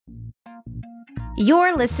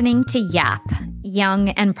You're listening to Yap, Young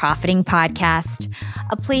and Profiting Podcast,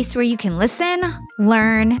 a place where you can listen,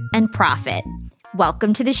 learn, and profit.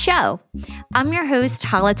 Welcome to the show. I'm your host,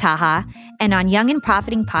 Hala Taha, and on Young and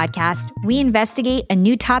Profiting Podcast, we investigate a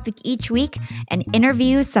new topic each week and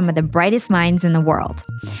interview some of the brightest minds in the world.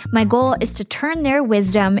 My goal is to turn their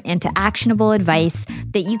wisdom into actionable advice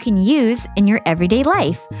that you can use in your everyday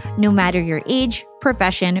life, no matter your age,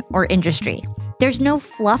 profession, or industry. There's no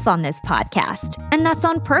fluff on this podcast, and that's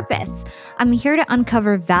on purpose. I'm here to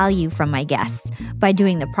uncover value from my guests by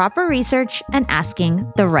doing the proper research and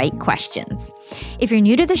asking the right questions. If you're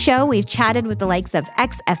new to the show, we've chatted with the likes of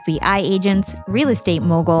ex-FBI agents, real estate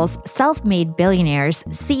moguls, self-made billionaires,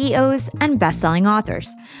 CEOs, and best-selling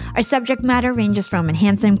authors. Our subject matter ranges from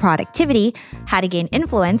enhancing productivity, how to gain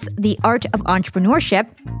influence, the art of entrepreneurship,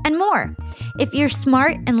 and more. If you're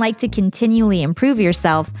smart and like to continually improve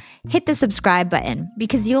yourself, hit the subscribe button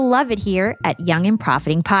because you'll love it here at Young and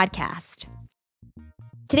Profiting Podcast.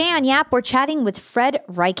 Today on Yap, we're chatting with Fred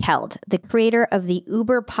Reichheld, the creator of the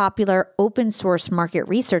uber popular open source market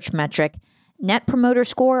research metric, Net Promoter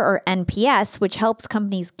Score or NPS, which helps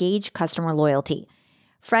companies gauge customer loyalty.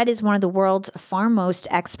 Fred is one of the world's foremost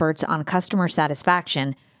experts on customer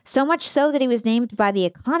satisfaction, so much so that he was named by The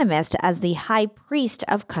Economist as the high priest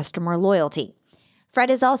of customer loyalty. Fred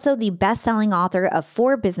is also the best-selling author of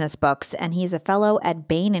 4 business books, and he's a fellow at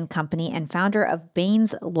Bain & Company and founder of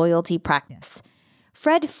Bain's Loyalty Practice.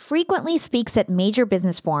 Fred frequently speaks at major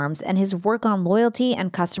business forums, and his work on loyalty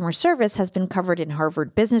and customer service has been covered in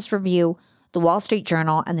Harvard Business Review, The Wall Street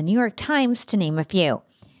Journal, and The New York Times, to name a few.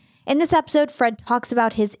 In this episode, Fred talks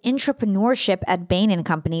about his entrepreneurship at Bain &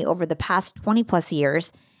 Company over the past 20-plus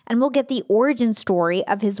years, and we'll get the origin story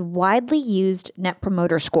of his widely used Net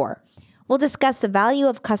Promoter Score. We'll discuss the value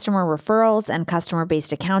of customer referrals and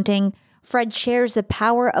customer-based accounting. Fred shares the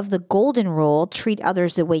power of the golden rule, treat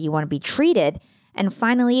others the way you want to be treated. And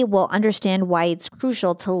finally, we'll understand why it's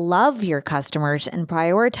crucial to love your customers and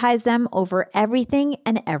prioritize them over everything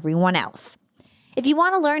and everyone else. If you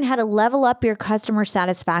want to learn how to level up your customer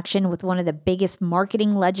satisfaction with one of the biggest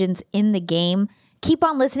marketing legends in the game, keep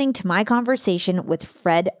on listening to my conversation with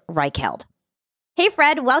Fred Reichheld. Hey,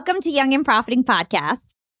 Fred, welcome to Young and Profiting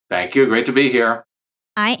Podcast. Thank you. Great to be here.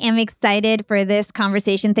 I am excited for this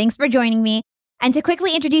conversation. Thanks for joining me. And to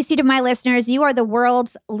quickly introduce you to my listeners, you are the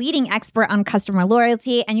world's leading expert on customer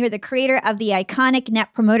loyalty, and you're the creator of the iconic Net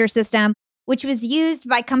Promoter System, which was used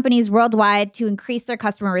by companies worldwide to increase their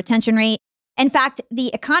customer retention rate. In fact,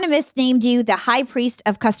 The Economist named you the high priest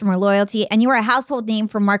of customer loyalty, and you are a household name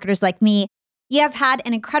for marketers like me. You have had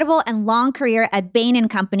an incredible and long career at Bain &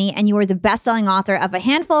 Company, and you are the best-selling author of a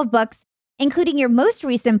handful of books, including your most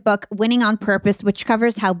recent book, Winning on Purpose, which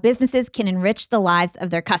covers how businesses can enrich the lives of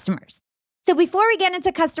their customers. So before we get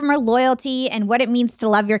into customer loyalty and what it means to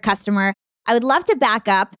love your customer, I would love to back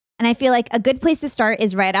up, and I feel like a good place to start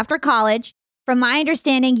is right after college. From my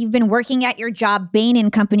understanding, you've been working at your job, Bain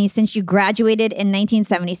 & Company, since you graduated in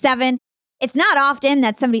 1977. It's not often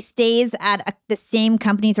that somebody stays at the same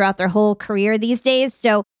company throughout their whole career these days.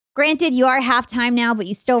 So granted, you are half-time now, but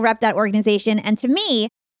you still rep that organization. And to me,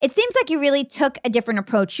 it seems like you really took a different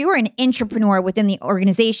approach. You were an entrepreneur within the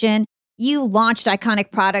organization. You launched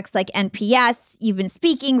iconic products like NPS. You've been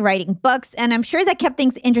speaking, writing books, and I'm sure that kept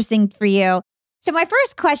things interesting for you. So my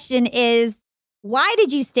first question is, why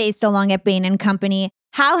did you stay so long at Bain & Company?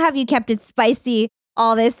 How have you kept it spicy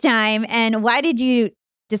all this time? And why did you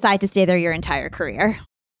decide to stay there your entire career?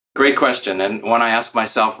 Great question. And one I ask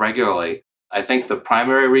myself regularly. I think the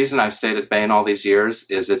primary reason I've stayed at Bain all these years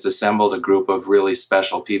is it's assembled a group of really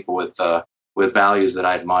special people with values that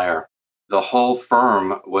I admire. The whole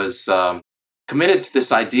firm was committed to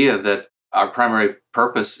this idea that our primary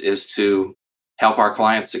purpose is to help our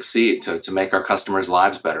clients succeed, to make our customers'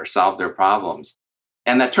 lives better, solve their problems.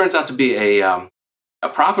 And that turns out to be a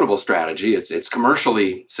profitable strategy. It's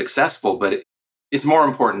commercially successful, but it's more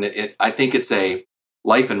important. I think it's a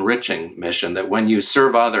life-enriching mission that when you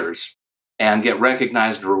serve others and get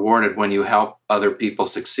recognized and rewarded when you help other people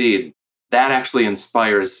succeed, that actually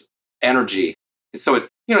inspires energy. So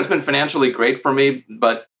it's been financially great for me,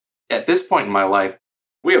 but at this point in my life,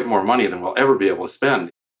 we have more money than we'll ever be able to spend.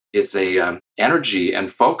 It's a energy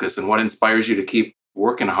and focus and what inspires you to keep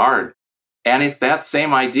working hard. And it's that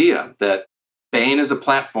same idea that Bain is a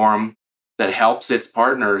platform that helps its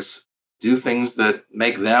partners do things that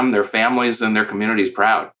make them, their families, and their communities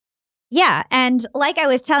proud. Yeah. And like I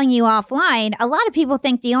was telling you offline, a lot of people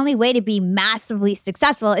think the only way to be massively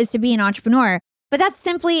successful is to be an entrepreneur, but that's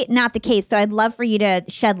simply not the case. So I'd love for you to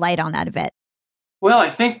shed light on that a bit. Well, I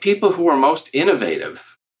think people who are most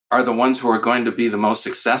innovative are the ones who are going to be the most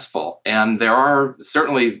successful. And there are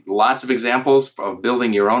certainly lots of examples of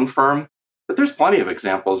building your own firm, but there's plenty of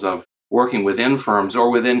examples of working within firms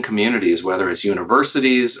or within communities, whether it's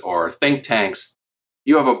universities or think tanks.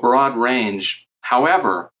 You have a broad range.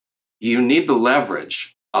 However, you need the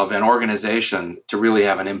leverage of an organization to really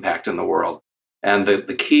have an impact in the world. And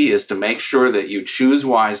the key is to make sure that you choose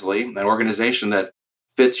wisely an organization that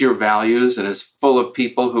fits your values and is full of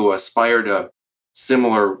people who aspire to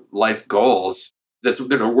similar life goals that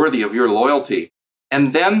are worthy of your loyalty.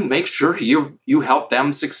 And then make sure you help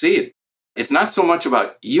them succeed. It's not so much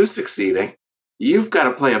about you succeeding. You've got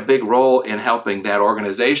to play a big role in helping that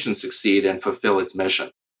organization succeed and fulfill its mission.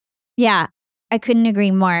 Yeah, I couldn't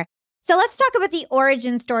agree more. So let's talk about the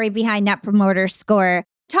origin story behind Net Promoter Score.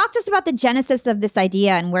 Talk to us about the genesis of this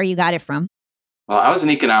idea and where you got it from. Well, I was an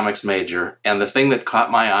economics major, and the thing that caught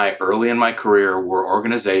my eye early in my career were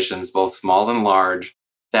organizations, both small and large,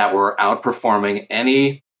 that were outperforming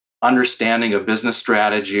any understanding of business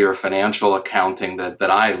strategy or financial accounting that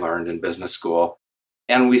I learned in business school.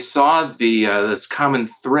 And we saw this common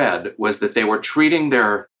thread was that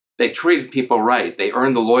they treated people right. They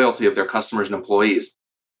earned the loyalty of their customers and employees.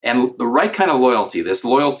 And the right kind of loyalty, this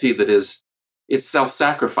loyalty that it's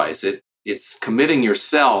self-sacrifice. It's committing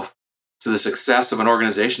yourself to the success of an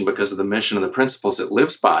organization because of the mission and the principles it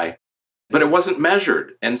lives by, but it wasn't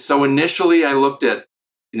measured. And so initially I looked at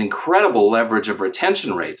an incredible leverage of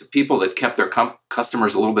retention rates of people that kept their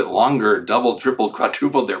customers a little bit longer, doubled, tripled,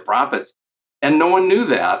 quadrupled their profits. And no one knew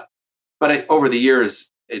that. But over the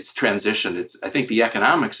years, it's transitioned. I think the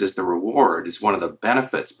economics is the reward, is one of the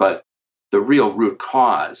benefits, but the real root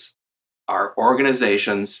cause are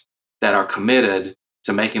organizations that are committed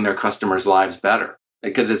to making their customers' lives better.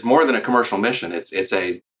 Because it's more than a commercial mission.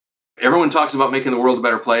 Everyone talks about making the world a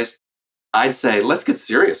better place. I'd say, let's get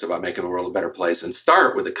serious about making the world a better place and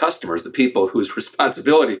start with the customers, the people whose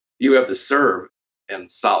responsibility you have to serve and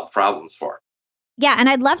solve problems for. Yeah, and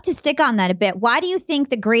I'd love to stick on that a bit. Why do you think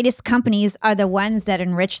the greatest companies are the ones that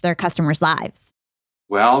enrich their customers' lives?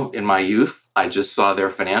 Well, in my youth, I just saw their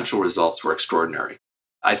financial results were extraordinary.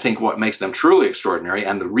 I think what makes them truly extraordinary,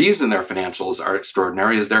 and the reason their financials are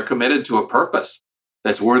extraordinary, is they're committed to a purpose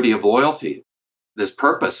that's worthy of loyalty. This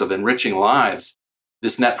purpose of enriching lives,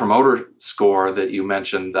 this Net Promoter Score that you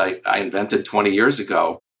mentioned, I invented 20 years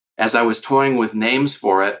ago. As I was toying with names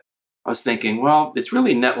for it, I was thinking, well, it's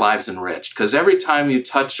really Net Lives Enriched, because every time you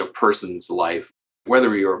touch a person's life,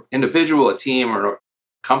 whether you're an individual, a team, or a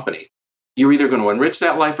company, you're either going to enrich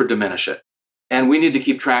that life or diminish it. And we need to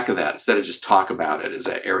keep track of that instead of just talk about it as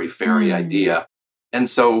an airy-fairy idea. And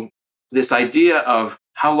so this idea of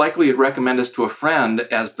how likely you'd recommend us to a friend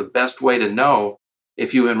as the best way to know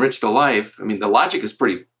if you enriched a life. I mean, the logic is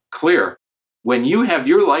pretty clear. When you have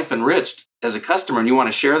your life enriched as a customer and you want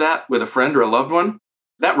to share that with a friend or a loved one,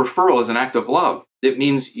 that referral is an act of love. It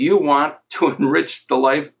means you want to enrich the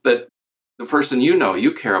life that the person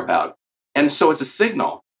you care about. And so it's a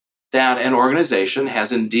signal that an organization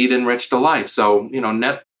has indeed enriched a life. So,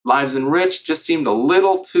 Net Lives Enriched just seemed a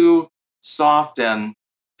little too soft and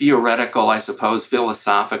theoretical, I suppose,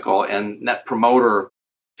 philosophical, and Net Promoter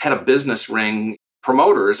had a business ring.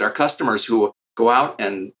 Promoters are customers who go out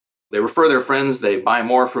and they refer their friends, they buy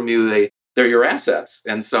more from you, they're your assets.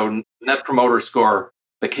 And so Net Promoter Score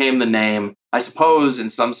became the name. I suppose in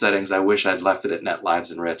some settings, I wish I'd left it at Net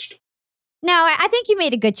Lives Enriched. No, I think you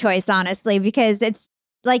made a good choice, honestly, because it's,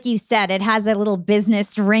 like you said, it has a little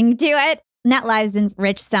business ring to it. Net Lives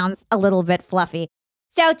Enriched sounds a little bit fluffy.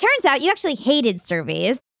 So it turns out you actually hated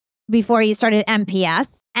surveys before you started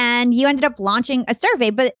NPS, and you ended up launching a survey.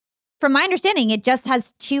 But from my understanding, it just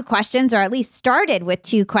has 2 questions, or at least started with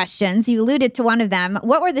 2 questions. You alluded to one of them.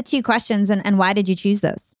 What were the 2 questions, and why did you choose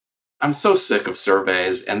those? I'm so sick of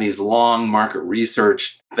surveys and these long market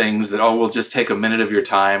research things that, we'll just take a minute of your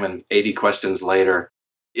time and 80 questions later.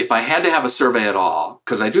 If I had to have a survey at all,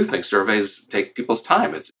 because I do think surveys take people's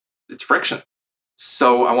time, it's friction.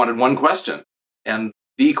 So I wanted one question. And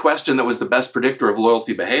the question that was the best predictor of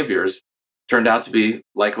loyalty behaviors turned out to be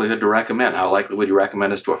likelihood to recommend. How likely would you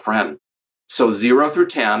recommend us to a friend? So 0 through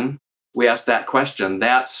 10, we asked that question.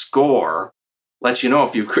 That score lets you know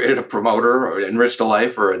if you've created a promoter or enriched a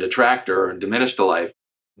life or a detractor or diminished a life.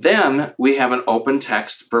 Then we have an open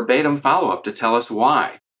text verbatim follow-up to tell us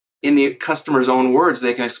why. In the customer's own words,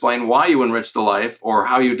 they can explain why you enriched the life or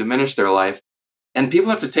how you diminished their life. And people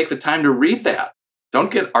have to take the time to read that.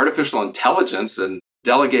 Don't get artificial intelligence and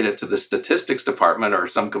delegate it to the statistics department or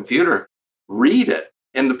some computer. Read it.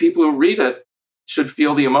 And the people who read it should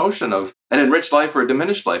feel the emotion of an enriched life or a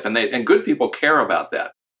diminished life. And good people care about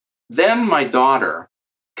that. Then my daughter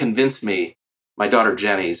convinced me, my daughter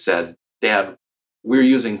Jenny said, "Dad, we're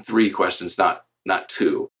using 3 questions, not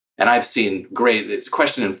 2." And I've seen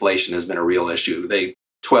question inflation has been a real issue.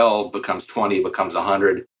 12 becomes 20 becomes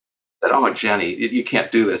 100. I said, "Oh, Jenny, you can't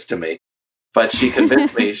do this to me." But she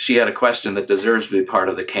convinced me she had a question that deserves to be part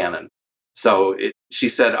of the canon. So she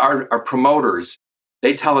said, our promoters,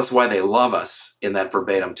 they tell us why they love us in that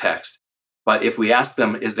verbatim text. But if we ask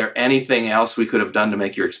them, is there anything else we could have done to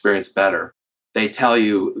make your experience better? They tell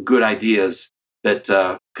you good ideas that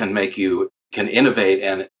can innovate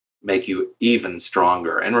and make you even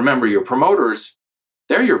stronger. And remember, your promoters,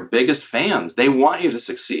 they're your biggest fans. They want you to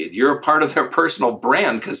succeed. You're a part of their personal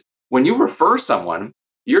brand because when you refer someone,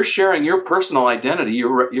 you're sharing your personal identity,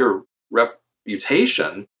 your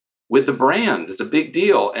reputation with the brand. It's a big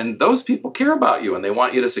deal. And those people care about you and they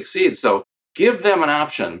want you to succeed. So give them an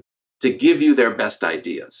option to give you their best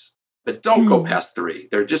ideas. But don't go past 3.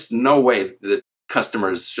 There's just no way that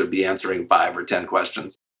customers should be answering 5 or 10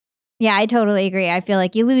 questions. Yeah, I totally agree. I feel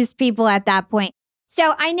like you lose people at that point.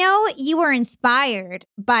 So I know you were inspired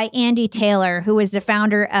by Andy Taylor, who was the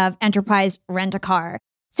founder of Enterprise Rent-A-Car.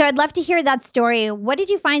 So I'd love to hear that story. What did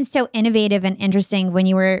you find so innovative and interesting when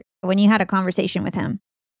you had a conversation with him?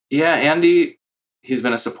 Yeah, Andy, he's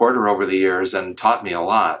been a supporter over the years and taught me a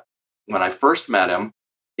lot. When I first met him,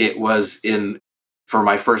 it was for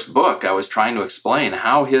my first book. I was trying to explain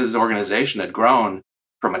how his organization had grown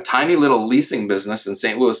from a tiny little leasing business in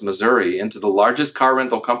St. Louis, Missouri, into the largest car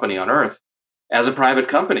rental company on earth as a private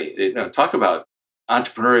company. Talk about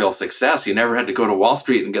entrepreneurial success. You never had to go to Wall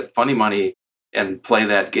Street and get funny money and play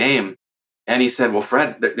that game. And he said, "Well,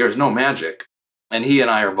 Fred, there's no magic." And he and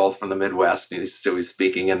I are both from the Midwest. And he's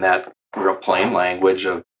speaking in that real plain language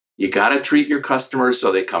of, you got to treat your customers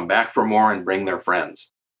so they come back for more and bring their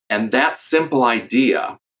friends. And that simple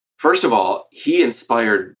idea, first of all, he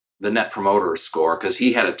inspired the Net Promoter Score because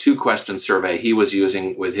he had a 2-question survey he was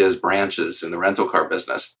using with his branches in the rental car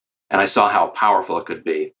business. And I saw how powerful it could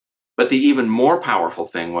be. But the even more powerful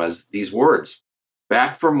thing was these words: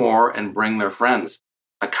 back for more and bring their friends.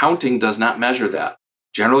 Accounting does not measure that.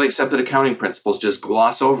 Generally accepted accounting principles just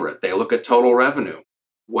gloss over it. They look at total revenue.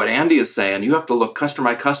 What Andy is saying, you have to look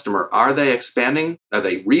customer by customer. Are they expanding? Are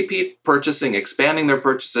they repeat purchasing, expanding their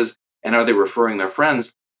purchases? And are they referring their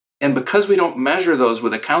friends? And because we don't measure those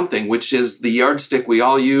with accounting, which is the yardstick we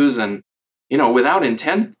all use, and without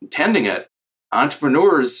intending it,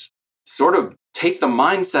 entrepreneurs sort of take the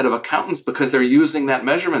mindset of accountants because they're using that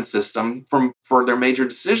measurement system for their major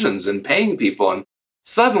decisions and paying people. And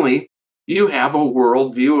suddenly you have a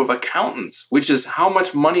worldview of accountants, which is how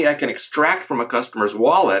much money I can extract from a customer's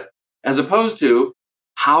wallet, as opposed to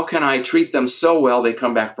how can I treat them so well they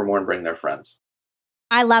come back for more and bring their friends.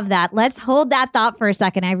 I love that. Let's hold that thought for a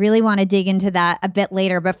second. I really want to dig into that a bit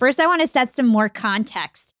later. But first, I want to set some more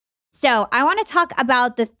context. So I want to talk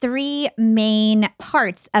about the 3 main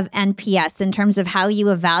parts of NPS in terms of how you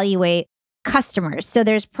evaluate customers. So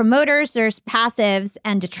there's promoters, there's passives,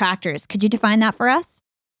 and detractors. Could you define that for us?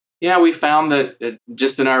 Yeah, we found that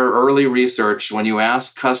just in our early research, when you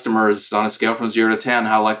ask customers on a scale from 0 to 10,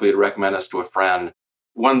 how likely to recommend us to a friend,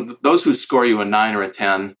 those who score you a 9 or a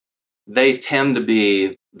 10, they tend to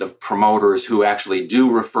be the promoters who actually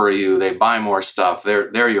do refer you. They buy more stuff.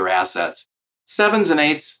 They're your assets. 7s and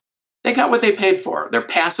 8s, they got what they paid for. They're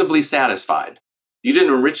passively satisfied. You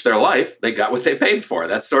didn't enrich their life. They got what they paid for.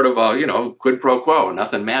 That's sort of a, quid pro quo,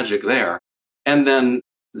 nothing magic there. And then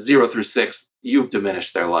 0 through 6, you've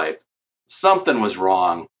diminished their life. Something was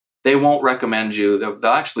wrong. They won't recommend you. They'll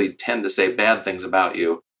actually tend to say bad things about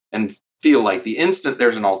you and feel like the instant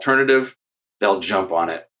there's an alternative, they'll jump on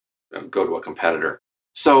it and go to a competitor.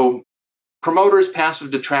 So promoters,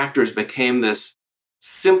 passive detractors became this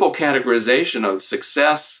simple categorization of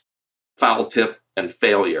success, foul tip, and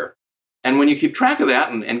failure. And when you keep track of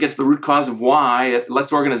that and get to the root cause of why, it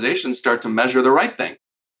lets organizations start to measure the right thing.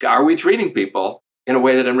 Are we treating people in a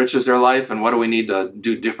way that enriches their life? And what do we need to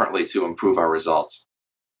do differently to improve our results?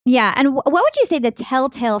 Yeah. And what would you say the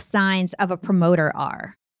telltale signs of a promoter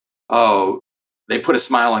are? Oh, they put a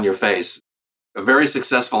smile on your face. A very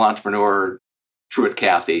successful entrepreneur, Truett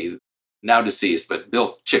Cathy, now deceased, but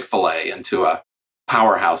built Chick-fil-A into a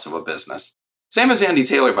powerhouse of a business. Same as Andy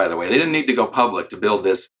Taylor, by the way. They didn't need to go public to build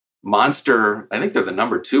this monster. I think they're the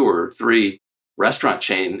number 2 or 3 restaurant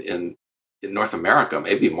chain in North America,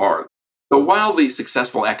 maybe more. So wildly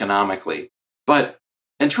successful economically.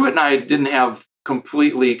 And Truett and I didn't have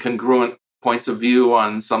completely congruent points of view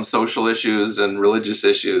on some social issues and religious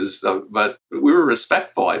issues, but we were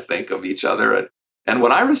respectful, I think, of each other. And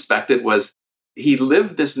what I respected was he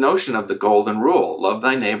lived this notion of the golden rule: love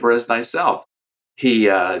thy neighbor as thyself.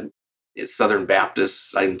 Southern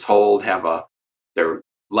Baptists, I'm told, have a their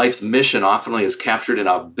life's mission often is captured in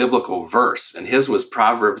a biblical verse. And his was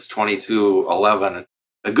Proverbs 22:11.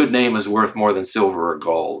 A good name is worth more than silver or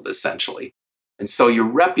gold, essentially. And so your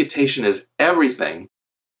reputation is everything.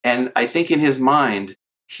 And I think in his mind,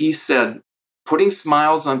 he said, putting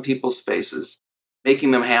smiles on people's faces,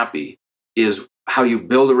 making them happy is how you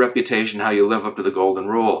build a reputation, how you live up to the golden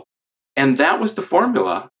rule. And that was the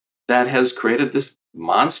formula that has created this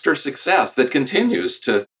monster success that continues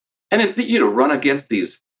to, and run against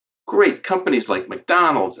these great companies like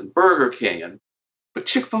McDonald's and Burger King, but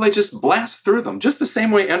Chick-fil-A just blasts through them, just the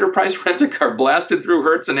same way Enterprise Rent-A-Car blasted through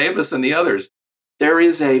Hertz and Avis and the others. There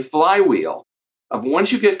is a flywheel of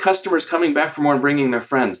once you get customers coming back for more and bringing their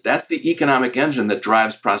friends, that's the economic engine that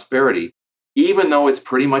drives prosperity, even though it's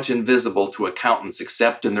pretty much invisible to accountants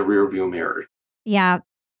except in the rearview mirror. Yeah,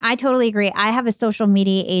 I totally agree. I have a social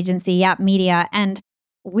media agency, Yap Media, and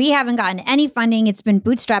we haven't gotten any funding. It's been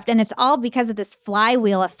bootstrapped, and it's all because of this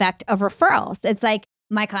flywheel effect of referrals. It's like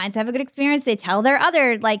my clients have a good experience. They tell their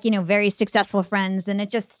other, very successful friends, and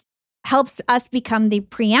it just helps us become the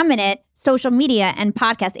preeminent social media and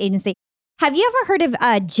podcast agency. Have you ever heard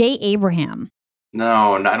of Jay Abraham?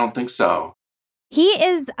 No, I don't think so. He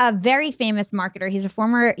is a very famous marketer. He's a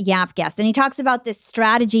former Yap guest, and he talks about this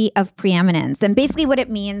strategy of preeminence. And basically what it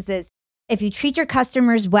means is if you treat your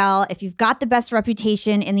customers well, if you've got the best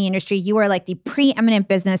reputation in the industry, you are like the preeminent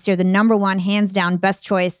business. You're the number one, hands down, best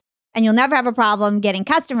choice, and you'll never have a problem getting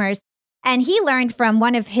customers. And he learned from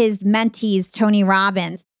one of his mentees, Tony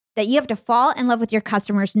Robbins, that you have to fall in love with your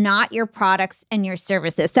customers, not your products and your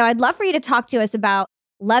services. So I'd love for you to talk to us about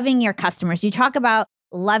loving your customers. You talk about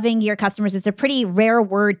loving your customers. It's a pretty rare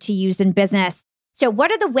word to use in business. So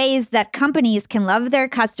what are the ways that companies can love their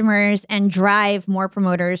customers and drive more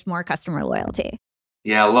promoters, more customer loyalty?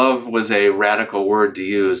 Yeah, love was a radical word to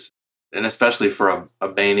use. And especially for a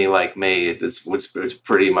Bainey like me, it's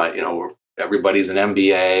pretty much, everybody's an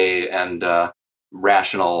MBA and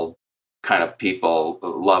rational kind of people.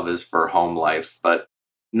 Love is for home life. But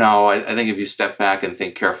no, I think if you step back and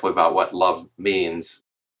think carefully about what love means,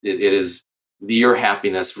 it is your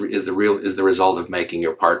happiness is the result of making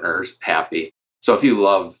your partners happy. So if you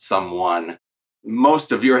love someone,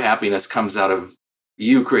 most of your happiness comes out of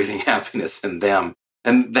you creating happiness in them.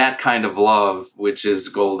 And that kind of love, which is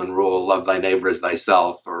golden rule, love thy neighbor as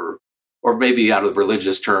thyself, or maybe out of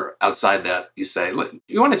religious term outside that, you say,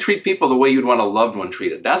 you want to treat people the way you'd want a loved one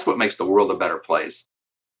treated. That's what makes the world a better place.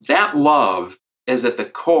 That love is at the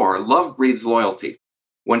core. Love breeds loyalty.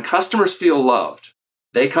 When customers feel loved,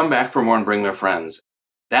 they come back for more and bring their friends.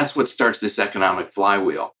 That's what starts this economic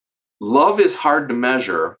flywheel. Love is hard to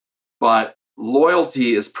measure, but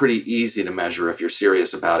loyalty is pretty easy to measure if you're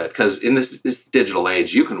serious about it. Because in this digital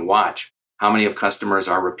age, you can watch how many of customers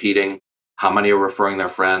are repeating, how many are referring their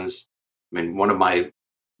friends. I mean, one of my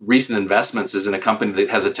recent investments is in a company that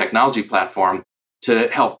has a technology platform to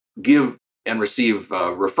help give and receive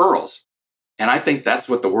referrals. And I think that's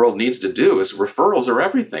what the world needs to do is referrals are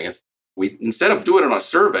everything. We instead of doing it on a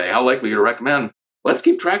survey, how likely you to recommend, let's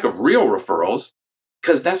keep track of real referrals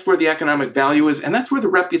because that's where the economic value is and that's where the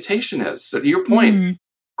reputation is. So to your point,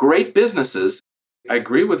 great businesses, I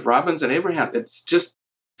agree with Robbins and Abraham. It's just,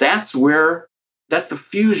 that's the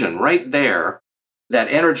fusion right there that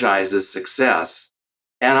energizes success.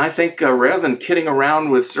 And I think rather than kidding around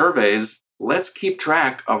with surveys, let's keep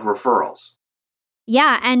track of referrals.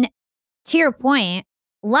 Yeah. And to your point,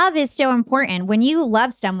 love is so important. When you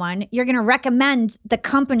love someone, you're going to recommend the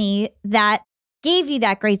company that gave you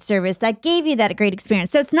that great service, that gave you that great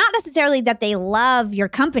experience. So it's not necessarily that they love your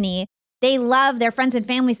company. They love their friends and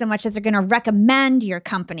family so much that they're going to recommend your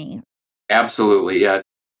company. Absolutely. Yeah.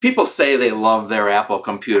 People say they love their Apple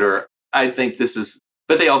computer. I think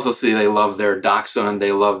but they also say they love their Dachshund.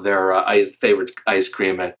 They love their favorite ice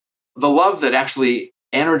cream. And the love that actually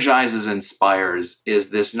energizes, inspires is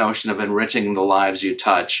this notion of enriching the lives you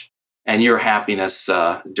touch and your happiness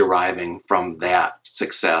deriving from that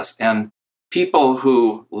success. And people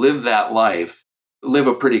who live that life live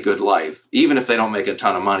a pretty good life, even if they don't make a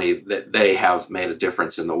ton of money, that they have made a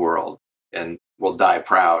difference in the world and will die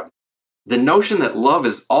proud. The notion that love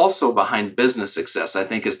is also behind business success, I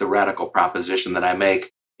think, is the radical proposition that I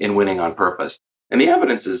make in Winning on Purpose. And the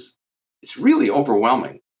evidence it's really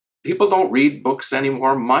overwhelming. People don't read books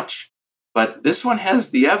anymore much, but this one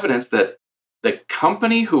has the evidence that the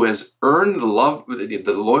company who has earned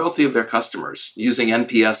the loyalty of their customers, using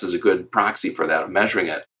NPS as a good proxy for that, of measuring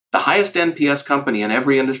it, the highest NPS company in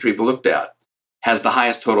every industry we've looked at has the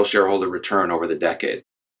highest total shareholder return over the decade.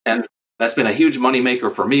 And that's been a huge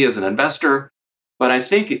moneymaker for me as an investor. But I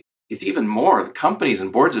think it's even more the companies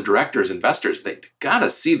and boards of directors, investors, they got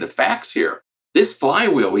to see the facts here. This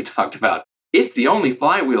flywheel we talked about, it's the only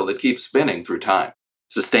flywheel that keeps spinning through time,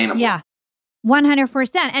 sustainably. Yeah,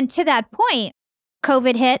 100%. And to that point,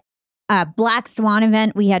 COVID hit, Black Swan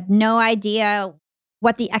event. We had no idea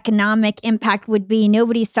what the economic impact would be.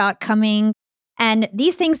 Nobody saw it coming. And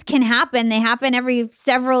these things can happen. They happen every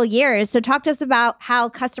several years. So talk to us about how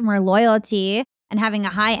customer loyalty and having a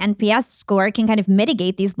high NPS score can kind of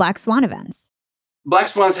mitigate these Black Swan events. Black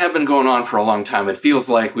swans have been going on for a long time. It feels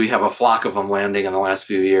like we have a flock of them landing in the last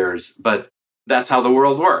few years, but that's how the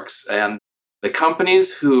world works. And the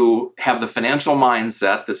companies who have the financial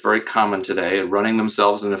mindset that's very common today, running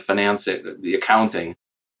themselves in the accounting.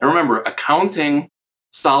 And remember, accounting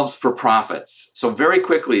solves for profits. So very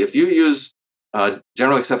quickly, if you use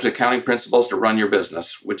generally accepted accounting principles to run your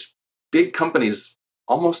business, which big companies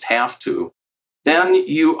almost have to, then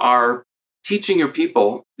you are teaching your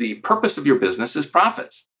people the purpose of your business is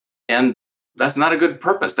profits. And that's not a good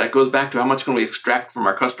purpose. That goes back to how much can we extract from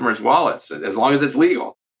our customers' wallets, as long as it's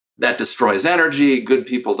legal. That destroys energy. Good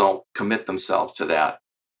people don't commit themselves to that.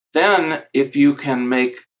 Then if you can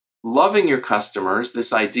make loving your customers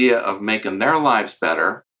this idea of making their lives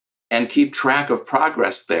better and keep track of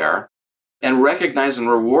progress there and recognize and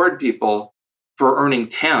reward people for earning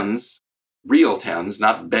tens, real tens,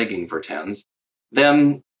 not begging for tens,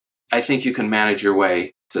 then I think you can manage your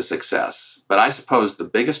way to success. But I suppose the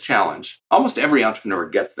biggest challenge, almost every entrepreneur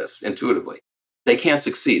gets this intuitively. They can't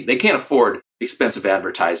succeed. They can't afford expensive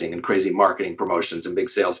advertising and crazy marketing promotions and big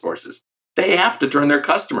sales forces. They have to turn their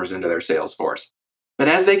customers into their sales force. But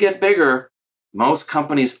as they get bigger, most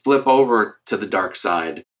companies flip over to the dark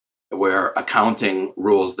side where accounting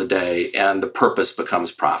rules the day and the purpose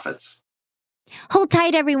becomes profits. Hold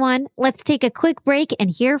tight, everyone. Let's take a quick break and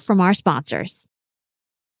hear from our sponsors.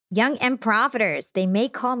 Young and Profiters, they may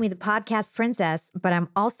call me the podcast princess, but I'm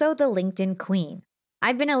also the LinkedIn queen.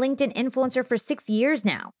 I've been a LinkedIn influencer for 6 years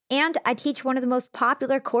now, and I teach one of the most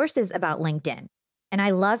popular courses about LinkedIn. And I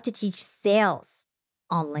love to teach sales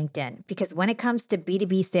on LinkedIn because when it comes to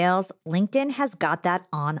B2B sales, LinkedIn has got that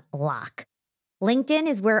on lock. LinkedIn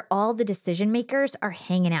is where all the decision makers are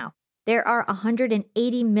hanging out. There are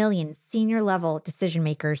 180 million senior level decision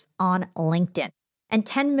makers on LinkedIn and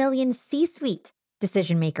 10 million C-suite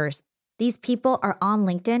decision makers. These people are on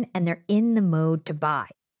LinkedIn and they're in the mode to buy.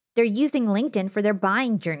 They're using LinkedIn for their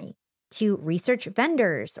buying journey, to research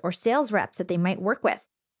vendors or sales reps that they might work with,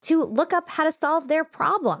 to look up how to solve their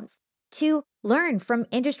problems, to learn from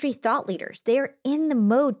industry thought leaders. They're in the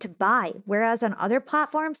mode to buy, whereas on other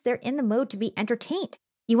platforms, they're in the mode to be entertained.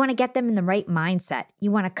 You want to get them in the right mindset.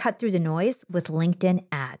 You want to cut through the noise with LinkedIn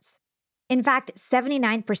ads. In fact,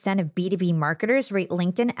 79% of B2B marketers rate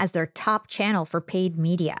LinkedIn as their top channel for paid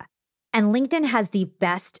media. And LinkedIn has the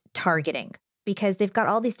best targeting because they've got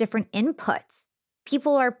all these different inputs.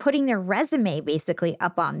 People are putting their resume basically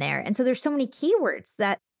up on there. And so there's so many keywords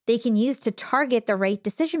that they can use to target the right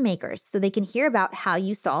decision makers so they can hear about how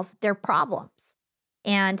you solve their problems.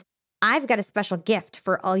 And I've got a special gift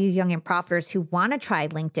for all you young and profiters who want to try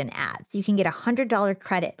LinkedIn ads. You can get a $100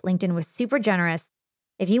 credit. LinkedIn was super generous.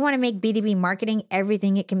 If you want to make B2B marketing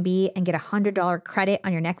everything it can be and get a $100 credit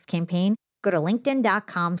on your next campaign, go to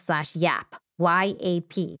linkedin.com/YAP,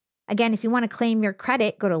 YAP. Again, if you want to claim your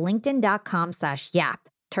credit, go to linkedin.com/YAP.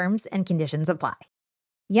 Terms and conditions apply.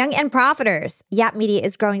 Young and Profiters, Yap Media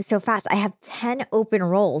is growing so fast. I have 10 open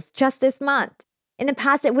roles just this month. In the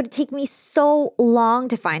past, it would take me so long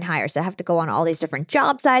to find hires. I have to go on all these different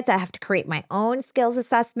job sites. I have to create my own skills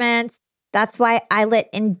assessments. That's why I let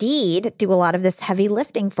Indeed do a lot of this heavy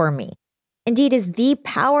lifting for me. Indeed is the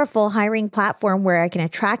powerful hiring platform where I can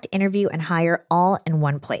attract, interview, and hire all in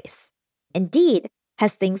one place. Indeed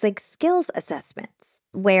has things like skills assessments,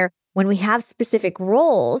 where when we have specific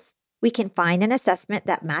roles, we can find an assessment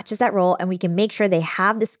that matches that role and we can make sure they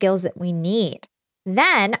have the skills that we need.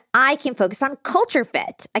 Then I can focus on culture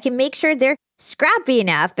fit. I can make sure they're scrappy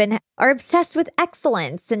enough and are obsessed with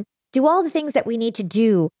excellence and do all the things that we need to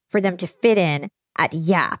do for them to fit in at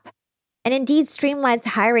Yap. And Indeed streamlines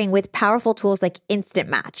hiring with powerful tools like Instant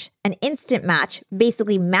Match. An Instant Match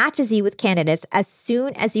basically matches you with candidates as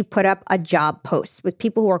soon as you put up a job post with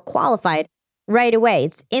people who are qualified right away.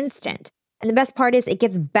 It's instant. And the best part is it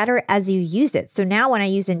gets better as you use it. So now when I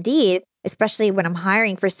use Indeed, especially when I'm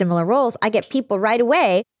hiring for similar roles, I get people right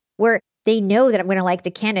away where they know that I'm going to like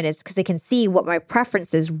the candidates because they can see what my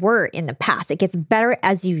preferences were in the past. It gets better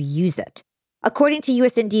as you use it. According to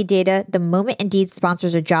US Indeed data, the moment Indeed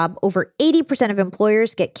sponsors a job, over 80% of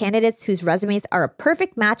employers get candidates whose resumes are a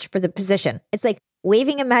perfect match for the position. It's like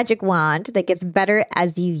waving a magic wand that gets better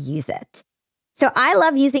as you use it. So I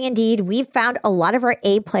love using Indeed. We've found a lot of our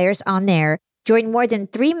A players on there. Join more than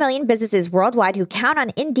 3 million businesses worldwide who count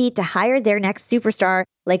on Indeed to hire their next superstar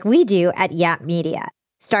like we do at Yap Media.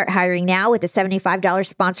 Start hiring now with a $75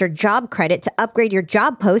 sponsored job credit to upgrade your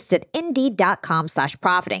job post at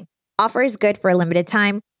Indeed.com/profiting. Offer is good for a limited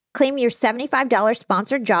time. Claim your $75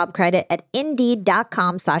 sponsored job credit at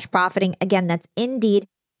Indeed.com/profiting. Again, that's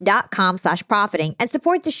Indeed.com/profiting. And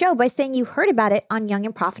support the show by saying you heard about it on Young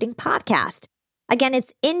and Profiting Podcast. Again,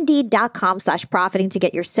 it's Indeed.com/profiting to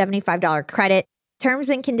get your $75 credit. Terms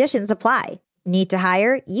and conditions apply. Need to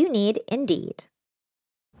hire? You need Indeed.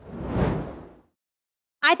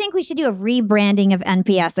 I think we should do a rebranding of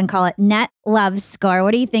NPS and call it Net Love Score.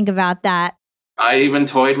 What do you think about that? I even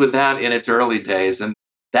toyed with that in its early days, and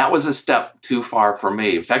that was a step too far for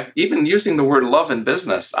me. In fact, even using the word love in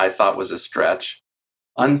business, I thought was a stretch.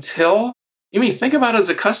 Until, think about it as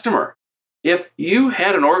a customer. If you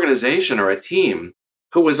had an organization or a team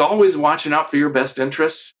who was always watching out for your best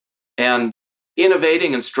interests and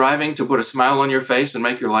innovating and striving to put a smile on your face and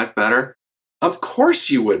make your life better, of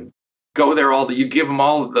course you would go there you give them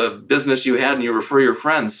all the business you had and you refer your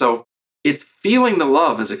friends. So it's feeling the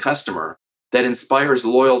love as a customer that inspires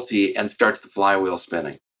loyalty and starts the flywheel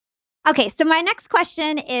spinning. Okay, so my next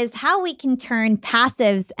question is how we can turn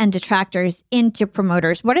passives and detractors into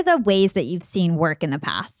promoters. What are the ways that you've seen work in the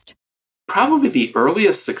past? Probably the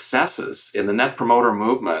earliest successes in the net promoter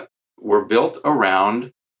movement were built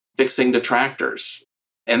around fixing detractors.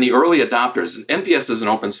 And the early adopters, NPS is an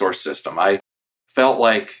open source system. I felt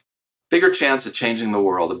like bigger chance of changing the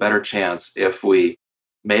world, a better chance if we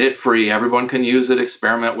made it free. Everyone can use it,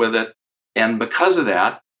 experiment with it. And because of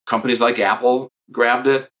that, companies like Apple grabbed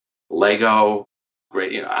it, Lego,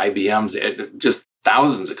 IBM's, just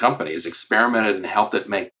thousands of companies experimented and helped it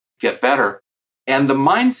get better. And the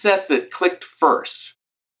mindset that clicked first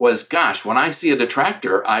was, gosh, when I see a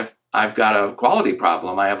detractor, I've got a quality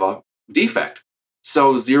problem. I have a defect.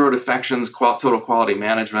 So zero defections, total quality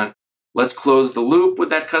management. Let's close the loop with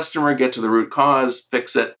that customer, get to the root cause,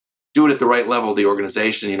 fix it, do it at the right level of the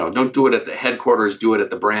organization. Don't do it at the headquarters, do it at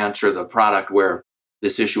the branch or the product where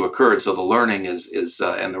this issue occurred. So the learning is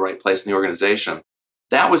in the right place in the organization.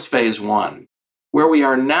 That was phase one. Where we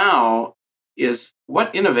are now is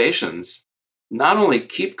what innovations not only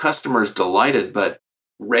keep customers delighted, but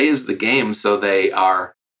raise the game so they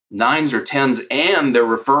are 9s or 10s and they're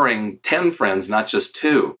referring 10 friends, not just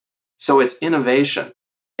 2. So it's innovation.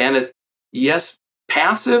 And yes,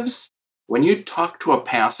 passives, when you talk to a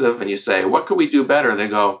passive and you say, what could we do better? They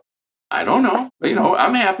go, I don't know.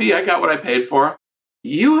 I'm happy. I got what I paid for.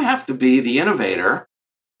 You have to be the innovator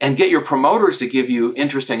and get your promoters to give you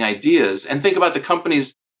interesting ideas and think about the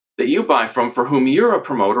companies that you buy from for whom you're a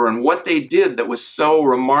promoter and what they did that was so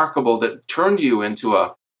remarkable that turned you into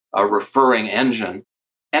a referring engine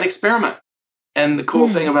and experiment. And the cool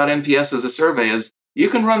thing about NPS as a survey is you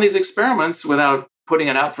can run these experiments without putting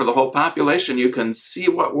it out for the whole population. You can see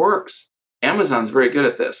what works. Amazon's very good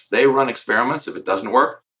at this. They run experiments. If it doesn't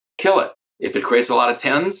work, kill it. If it creates a lot of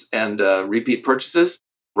 10s and repeat purchases,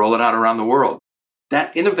 roll it out around the world.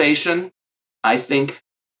 That innovation, I think,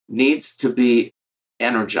 needs to be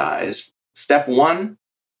energized. Step one,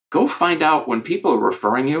 go find out when people are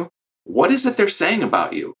referring you, what is it they're saying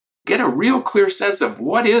about you? Get a real clear sense of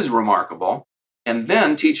what is remarkable, and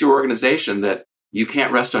then teach your organization that you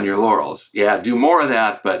can't rest on your laurels. Yeah, do more of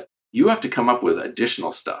that, but you have to come up with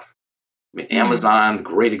additional stuff. Amazon,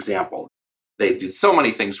 great example. They did so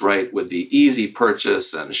many things right with the easy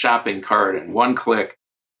purchase and shopping cart and one click.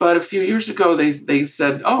 But a few years ago, they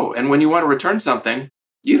said, and when you want to return something,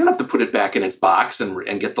 you don't have to put it back in its box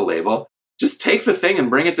and get the label. Just take the thing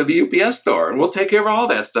and bring it to the UPS store, and we'll take care of all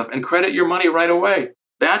that stuff and credit your money right away.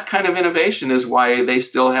 That kind of innovation is why they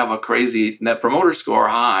still have a crazy net promoter score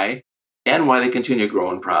high and why they continue to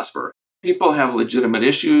grow and prosper. People have legitimate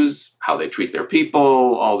issues, how they treat their people,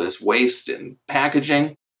 all this waste in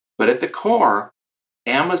packaging. But at the core,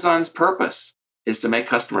 Amazon's purpose is to make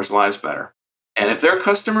customers' lives better. And if their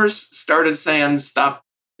customers started saying, stop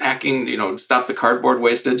packing, stop the cardboard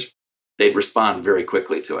wastage, they'd respond very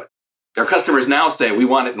quickly to it. Their customers now say, we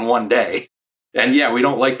want it in one day. And yeah, we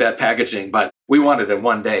don't like that packaging, but we want it in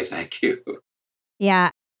one day. Thank you.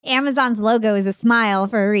 Yeah. Amazon's logo is a smile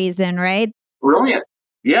for a reason, right? Brilliant.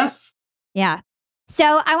 Yes. Yeah. So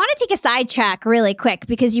I want to take a sidetrack really quick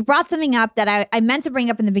because you brought something up that I meant to bring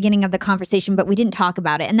up in the beginning of the conversation, but we didn't talk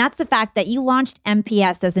about it. And that's the fact that you launched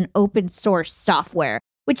NPS as an open source software,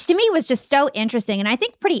 which to me was just so interesting and I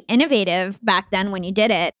think pretty innovative back then when you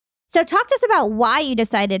did it. So talk to us about why you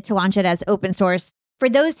decided to launch it as open source. For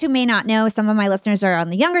those who may not know, some of my listeners are on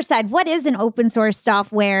the younger side. What is an open source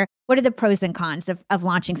software? What are the pros and cons of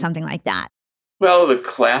launching something like that? Well, the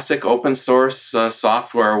classic open source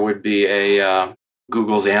software would be a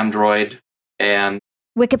Google's Android, and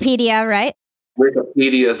Wikipedia, right?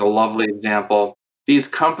 Wikipedia is a lovely example. These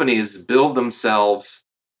companies build themselves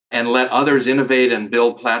and let others innovate and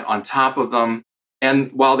build on top of them.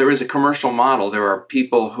 And while there is a commercial model, there are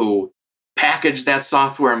people who package that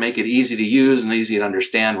software and make it easy to use and easy to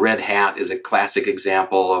understand. Red Hat is a classic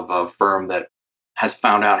example of a firm that has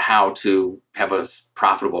found out how to have a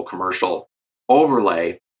profitable commercial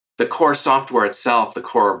overlay. The core software itself, the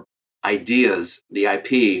core ideas, the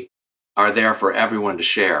IP, are there for everyone to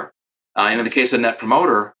share. And in the case of Net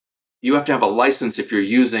Promoter, you have to have a license if you're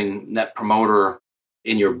using Net Promoter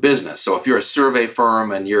in your business. So if you're a survey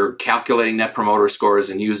firm and you're calculating Net Promoter scores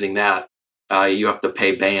and using that, you have to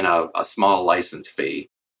pay Bain a small license fee.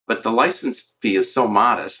 But the license fee is so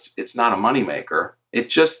modest, it's not a moneymaker. It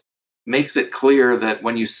just makes it clear that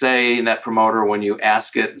when you say Net Promoter, when you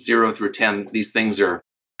ask it 0 through 10, these things are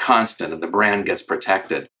constant and the brand gets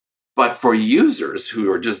protected. But for users who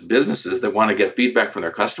are just businesses that want to get feedback from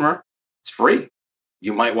their customer, it's free.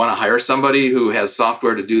 You might want to hire somebody who has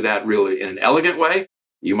software to do that really in an elegant way.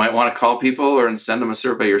 You might want to call people or send them a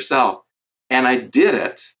survey yourself. And I did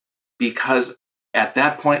it because at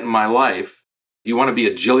that point in my life, you want to be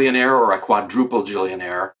a jillionaire or a quadruple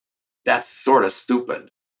jillionaire? That's sort of stupid.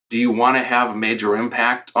 Do you want to have a major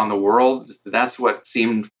impact on the world? That's what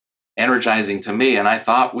seemed energizing to me. And I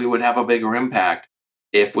thought we would have a bigger impact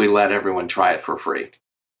if we let everyone try it for free.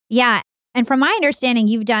 Yeah. And from my understanding,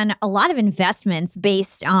 you've done a lot of investments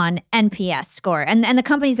based on NPS score and the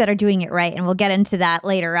companies that are doing it right. And we'll get into that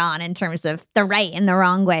later on in terms of the right and the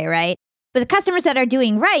wrong way, right? But the customers that are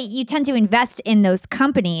doing right, you tend to invest in those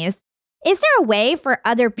companies. Is there a way for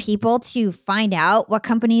other people to find out what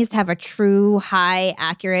companies have a true, high,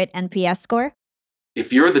 accurate NPS score?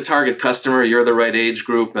 If you're the target customer, you're the right age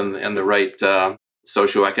group and the right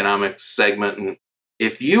socioeconomic segment. And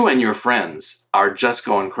if you and your friends are just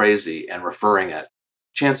going crazy and referring it,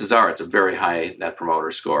 chances are it's a very high Net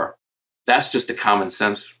Promoter score. That's just a common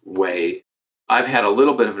sense way. I've had a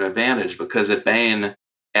little bit of an advantage because at Bain,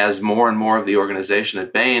 as more and more of the organization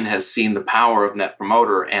at Bain has seen the power of Net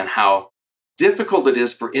Promoter and how difficult it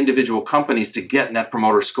is for individual companies to get Net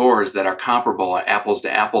Promoter scores that are comparable, apples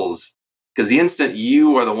to apples. Because the instant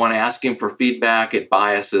you are the one asking for feedback, it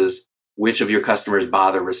biases which of your customers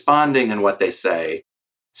bother responding and what they say.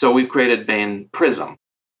 So we've created Bain Prism.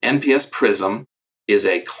 NPS Prism is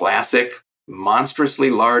a classic, monstrously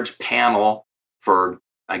large panel for,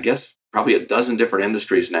 I guess, probably a dozen different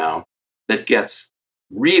industries now that gets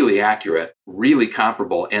really accurate, really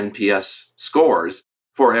comparable NPS scores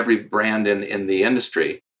for every brand in the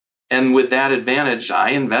industry. And with that advantage, I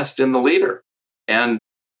invest in the leader. And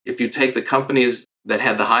if you take the companies that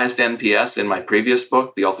had the highest NPS in my previous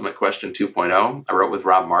book, The Ultimate Question 2.0, I wrote with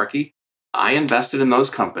Rob Markey, I invested in those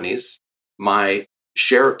companies. My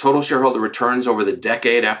total shareholder returns over the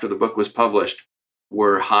decade after the book was published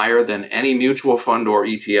were higher than any mutual fund or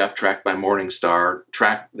ETF tracked by Morningstar,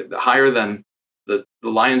 higher than the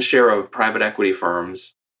lion's share of private equity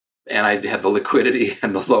firms. And I had the liquidity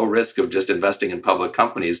and the low risk of just investing in public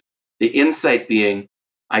companies. The insight being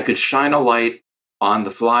I could shine a light on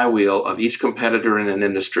the flywheel of each competitor in an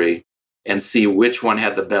industry and see which one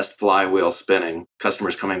had the best flywheel spinning,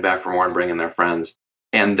 customers coming back for more and bringing their friends.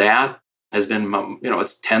 And that has been,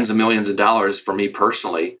 it's tens of millions of dollars for me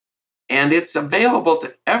personally. And it's available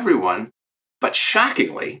to everyone. But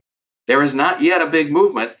shockingly, there is not yet a big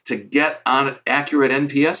movement to get on accurate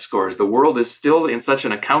NPS scores. The world is still in such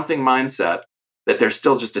an accounting mindset that there's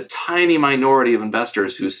still just a tiny minority of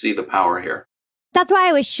investors who see the power here. That's why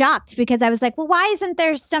I was shocked, because I was like, well, why isn't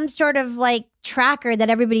there some sort of like tracker that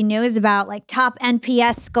everybody knows about, like top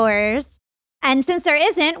NPS scores? And since there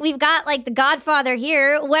isn't, we've got like the Godfather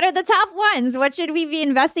here. What are the top ones? What should we be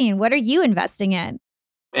investing in? What are you investing in?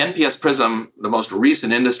 NPS Prism, the most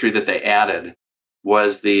recent industry that they added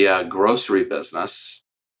was the grocery business.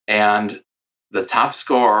 And the top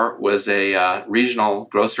score was a regional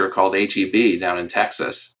grocer called H-E-B down in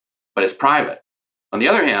Texas, but it's private. On the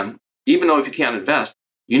other hand, even though if you can't invest,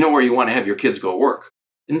 you know where you want to have your kids go work.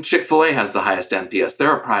 And Chick-fil-A has the highest NPS.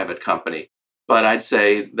 They're a private company. But I'd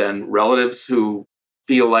say then relatives who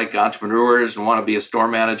feel like entrepreneurs and want to be a store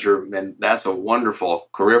manager, and that's a wonderful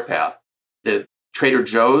career path. The Trader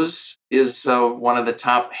Joe's is one of the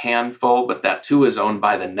top handful, but that too is owned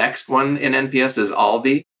by the next one in NPS is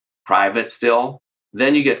Aldi, private still.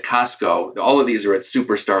 Then you get Costco. All of these are at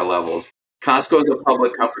superstar levels. Costco is a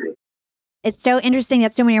public company. It's so interesting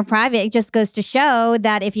that so many are private. It just goes to show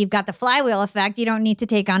that if you've got the flywheel effect, you don't need to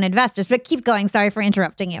take on investors. But keep going. Sorry for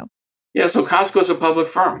interrupting you. Yeah, so Costco is a public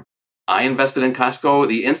firm. I invested in Costco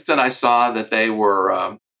the instant I saw that they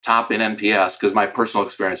were top in NPS, because my personal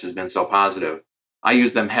experience has been so positive. I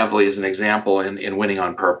use them heavily as an example in Winning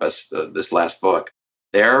on Purpose, this last book.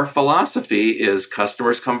 Their philosophy is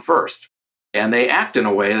customers come first, and they act in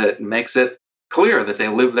a way that makes it clear that they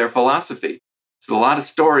live their philosophy. So a lot of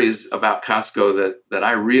stories about Costco that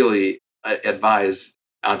I really advise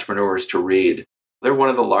entrepreneurs to read. They're one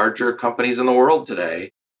of the larger companies in the world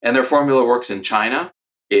today, and their formula works in China.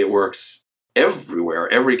 It works everywhere,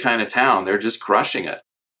 every kind of town. They're just crushing it.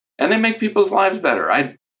 And they make people's lives better.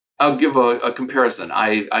 I'll give a comparison.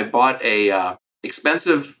 I bought a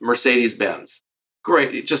expensive Mercedes-Benz.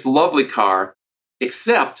 Great, just lovely car,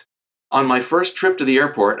 except on my first trip to the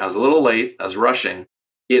airport, I was a little late, I was rushing,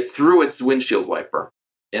 it threw its windshield wiper.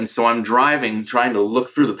 And so I'm driving, trying to look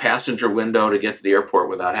through the passenger window to get to the airport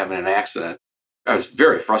without having an accident. I was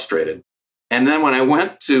very frustrated. And then when I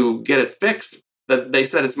went to get it fixed, they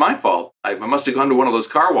said it's my fault. I must have gone to one of those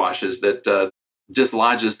car washes that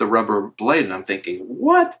dislodges the rubber blade. And I'm thinking,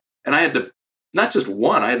 what? And I had to, not just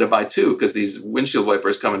one, I had to buy two, because these windshield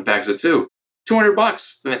wipers come in packs of two.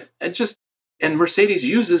 $200. And Mercedes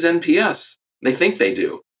uses NPS. They think they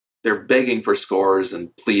do. They're begging for scores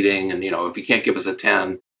and pleading. And, if you can't give us a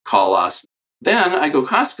 10, call us. Then I go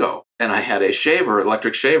Costco, and I had a shaver,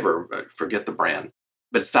 electric shaver, I forget the brand,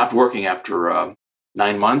 but it stopped working after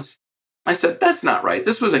 9 months. I said, that's not right.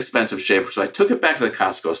 This was an expensive shaver. So I took it back to the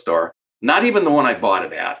Costco store, not even the one I bought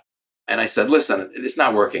it at. And I said, listen, it's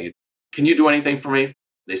not working. Can you do anything for me?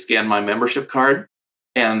 They scanned my membership card,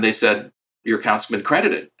 and they said, your account's been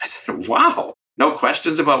credited. I said, wow, no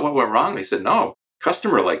questions about what went wrong. They said, no,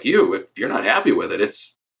 customer like you, if you're not happy with it,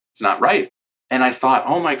 it's not right. And I thought,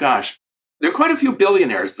 oh my gosh, there are quite a few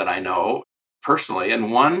billionaires that I know personally.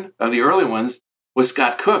 And one of the early ones was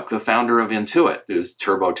Scott Cook, the founder of Intuit, who's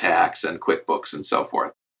TurboTax and QuickBooks and so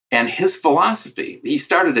forth. And his philosophy, he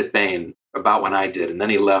started at Bain about when I did, and then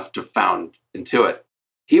he left to found Intuit.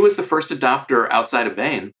 He was the first adopter outside of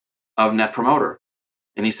Bain of Net Promoter.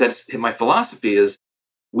 And he says, my philosophy is,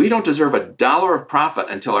 we don't deserve $1 of profit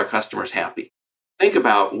until our customer's happy. Think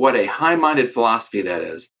about what a high-minded philosophy that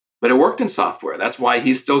is. But it worked in software. That's why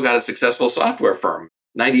he's still got a successful software firm.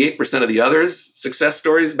 98% of the others' success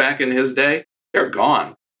stories back in his day, they're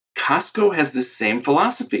gone. Costco has the same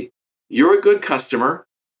philosophy. You're a good customer,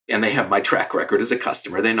 and they have my track record as a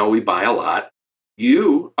customer. They know we buy a lot.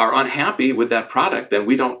 You are unhappy with that product, then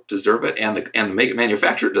we don't deserve it, and the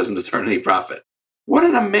manufacturer doesn't deserve any profit. What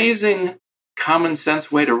an amazing common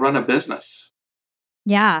sense way to run a business.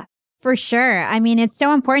 Yeah, for sure. I mean, it's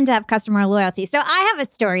so important to have customer loyalty. So I have a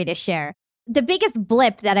story to share. The biggest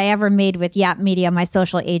blip that I ever made with Yap Media, my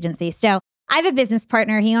social agency. So I have a business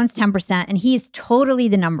partner. He owns 10%, and he's totally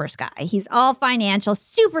the numbers guy. He's all financial,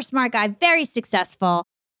 super smart guy, very successful.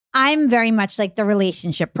 I'm very much like the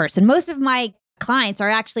relationship person. Most of my clients are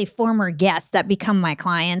actually former guests that become my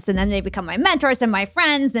clients, and then they become my mentors and my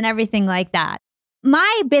friends and everything like that.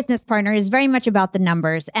 My business partner is very much about the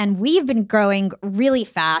numbers, and we've been growing really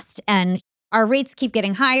fast, and our rates keep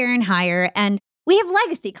getting higher and higher. And we have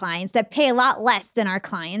legacy clients that pay a lot less than our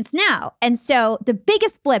clients now. And so the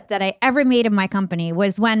biggest blip that I ever made in my company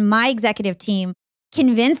was when my executive team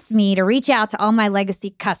convinced me to reach out to all my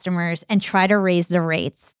legacy customers and try to raise the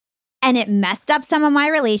rates. And it messed up some of my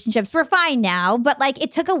relationships. We're fine now, but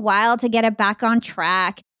it took a while to get it back on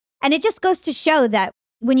track. And it just goes to show that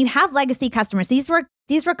when you have legacy customers, these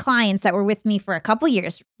were clients that were with me for a couple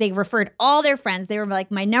years. They referred all their friends. They were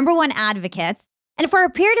like my number one advocates. And for a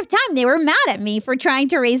period of time, they were mad at me for trying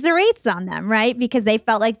to raise the rates on them, right? Because they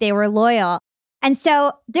felt like they were loyal. And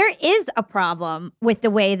so there is a problem with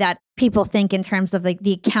the way that people think in terms of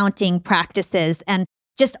the accounting practices and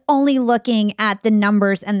just only looking at the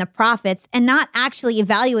numbers and the profits and not actually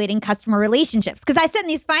evaluating customer relationships. Because I sit in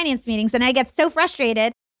these finance meetings and I get so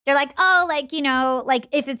frustrated. They're like, oh,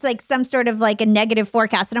 if it's some sort of a negative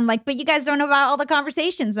forecast. And I'm like, but you guys don't know about all the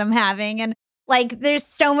conversations I'm having. And there's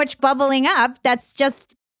so much bubbling up that's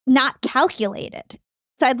just not calculated.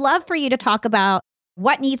 So I'd love for you to talk about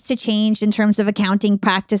what needs to change in terms of accounting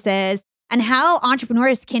practices and how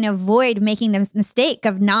entrepreneurs can avoid making this mistake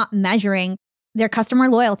of not measuring their customer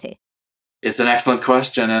loyalty. It's an excellent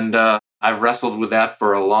question. And I've wrestled with that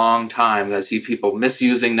for a long time. I see people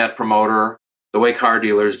misusing Net Promoter the way car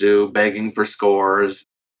dealers do, begging for scores.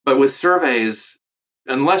 But with surveys,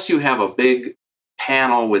 unless you have a big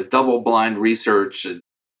panel with double-blind research,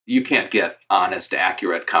 you can't get honest,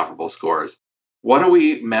 accurate, comparable scores. What do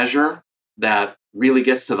we measure that really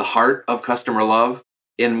gets to the heart of customer love?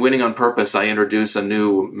 In Winning on Purpose, I introduce a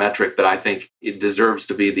new metric that I think it deserves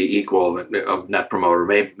to be the equal of Net Promoter.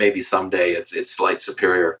 Maybe someday it's slight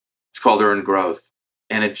superior. It's called earned growth.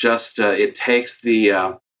 And it just, it takes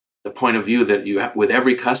the point of view that you have with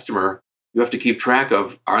every customer, you have to keep track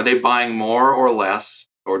of, are they buying more or less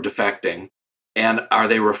or defecting? And are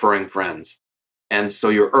they referring friends? And so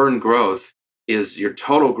your earned growth is your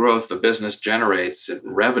total growth the business generates in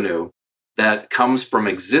revenue that comes from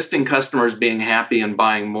existing customers being happy and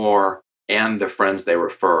buying more and the friends they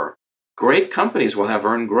refer. Great companies will have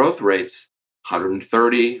earned growth rates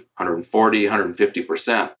 130, 140,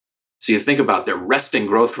 150%. So you think about their resting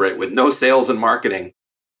growth rate with no sales and marketing,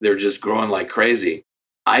 they're just growing like crazy.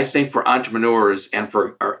 I think for entrepreneurs and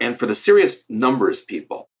for the serious numbers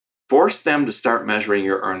people, force them to start measuring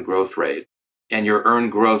your earned growth rate and your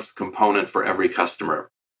earned growth component for every customer.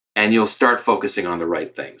 And you'll start focusing on the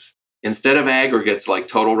right things. Instead of aggregates like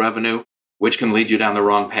total revenue, which can lead you down the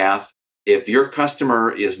wrong path, if your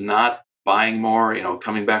customer is not buying more,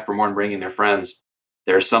 coming back for more and bringing their friends,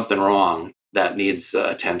 there's something wrong that needs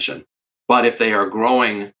attention. But if they are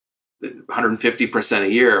growing 150%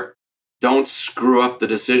 a year, don't screw up the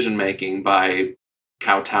decision making by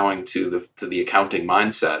kowtowing to the accounting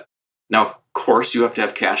mindset. Now, of course, you have to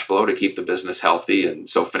have cash flow to keep the business healthy, and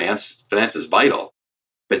so finance is vital,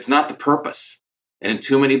 but it's not the purpose. And in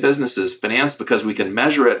too many businesses, finance, because we can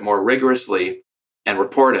measure it more rigorously and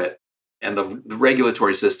report it, and the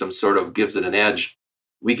regulatory system sort of gives it an edge,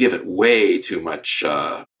 we give it way too much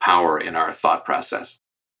power in our thought process.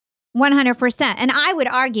 100%. And I would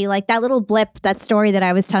argue, like that little blip, that story that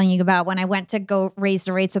I was telling you about when I went to go raise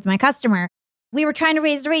the rates with my customer, we were trying to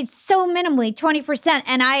raise the rates so minimally, 20%.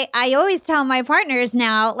 And I always tell my partners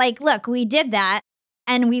now, like, look, we did that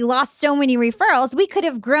and we lost so many referrals. We could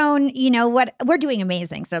have grown, we're doing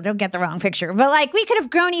amazing. So don't get the wrong picture. But like we could have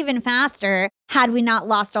grown even faster had we not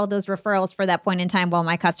lost all those referrals for that point in time while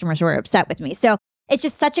my customers were upset with me. So it's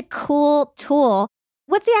just such a cool tool.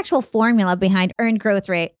 What's the actual formula behind earned growth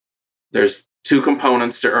rate? There's two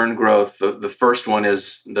components to earned growth. The first one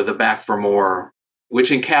is the back for more,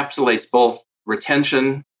 which encapsulates both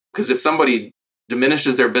retention, because if somebody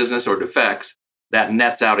diminishes their business or defects, that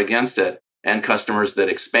nets out against it, and customers that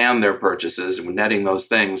expand their purchases, netting those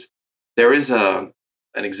things. There is an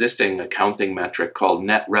existing accounting metric called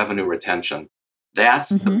net revenue retention. That's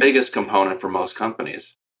the biggest component for most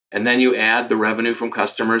companies. And then you add the revenue from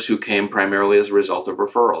customers who came primarily as a result of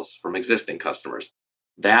referrals from existing customers.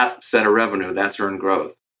 That set of revenue, that's earned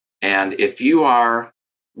growth. And if you are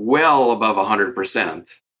well above 100%,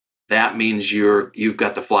 that means you've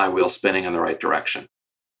got the flywheel spinning in the right direction.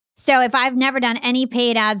 So if I've never done any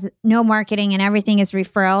paid ads, no marketing, and everything is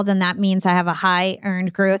referral, then that means I have a high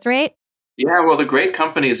earned growth rate? Yeah, well, the great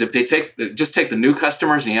companies, if they take the new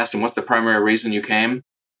customers and you ask them what's the primary reason you came,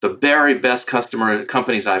 the very best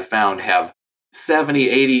companies I've found have 70,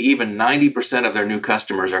 80, even 90% of their new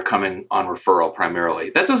customers are coming on referral primarily.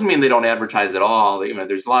 That doesn't mean they don't advertise at all.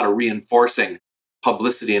 There's a lot of reinforcing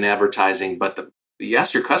publicity and advertising, but you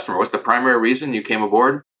ask your customer, what's the primary reason you came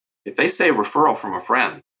aboard? If they say referral from a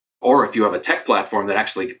friend, or if you have a tech platform that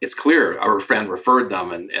actually, it's clear our friend referred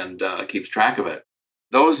them and keeps track of it,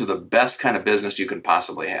 those are the best kind of business you can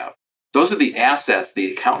possibly have. Those are the assets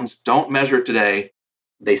the accountants don't measure today.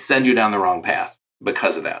 They send you down the wrong path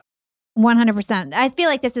because of that. 100%. I feel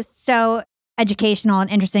like this is so educational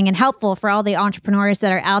and interesting and helpful for all the entrepreneurs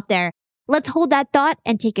that are out there. Let's hold that thought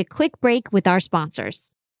and take a quick break with our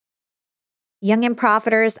sponsors. Young and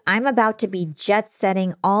Profiters, I'm about to be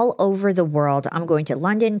jet-setting all over the world. I'm going to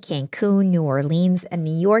London, Cancun, New Orleans, and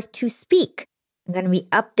New York to speak. I'm going to be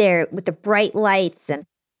up there with the bright lights, and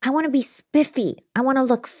I want to be spiffy. I want to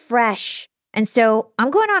look fresh. And so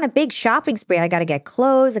I'm going on a big shopping spree. I got to get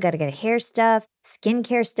clothes. I got to get hair stuff,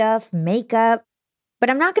 skincare stuff, makeup.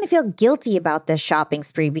 But I'm not going to feel guilty about this shopping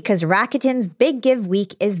spree because Rakuten's Big Give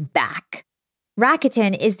Week is back.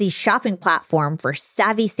 Rakuten is the shopping platform for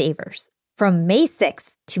savvy savers. From May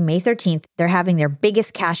 6th to May 13th, they're having their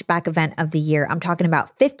biggest cashback event of the year. I'm talking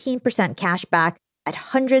about 15% cashback at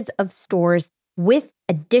hundreds of stores with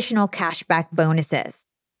additional cashback bonuses.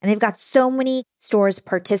 And they've got so many stores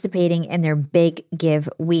participating in their Big Give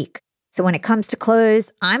Week. So when it comes to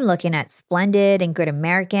clothes, I'm looking at Splendid and Good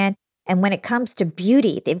American. And when it comes to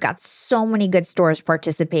beauty, they've got so many good stores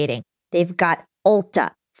participating. They've got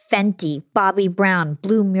Ulta, Fenty, Bobbi Brown,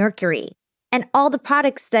 Blue Mercury, and all the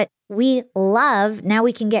products that we love. Now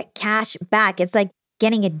we can get cash back. It's like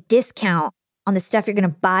getting a discount on the stuff you're going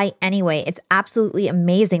to buy anyway. It's absolutely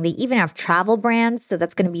amazing. They even have travel brands, so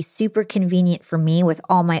that's going to be super convenient for me with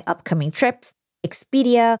all my upcoming trips.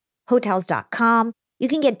 Expedia, Hotels.com. You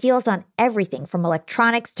can get deals on everything from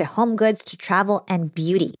electronics to home goods to travel and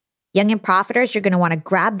beauty. Young and Profiters, you're going to want to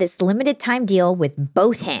grab this limited time deal with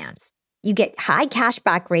both hands. You get high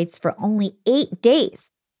cashback rates for only 8 days.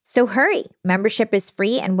 So hurry. Membership is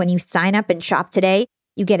free, and when you sign up and shop today,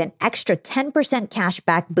 you get an extra 10%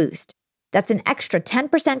 cashback boost. That's an extra 10%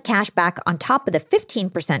 cashback on top of the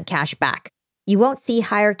 15% cashback. You won't see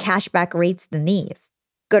higher cashback rates than these.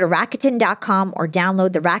 Go to Rakuten.com or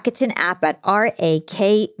download the Rakuten app at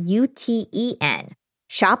RAKUTEN.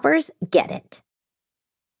 Shoppers get it.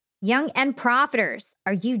 Young and profiters,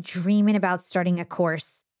 are you dreaming about starting a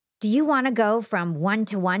course? Do you want to go from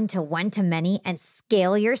one-to-one to one-to-many and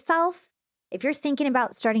scale yourself? If you're thinking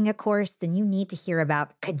about starting a course, then you need to hear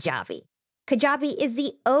about Kajabi. Kajabi is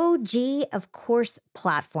the OG of course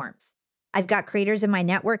platforms. I've got creators in my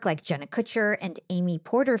network like Jenna Kutcher and Amy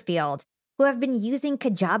Porterfield who have been using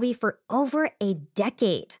Kajabi for over a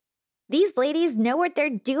decade. These ladies know what they're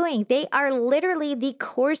doing. They are literally the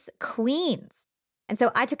course queens. And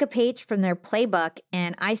so I took a page from their playbook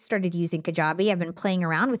and I started using Kajabi. I've been playing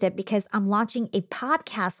around with it because I'm launching a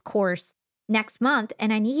podcast course next month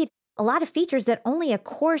and I need a lot of features that only a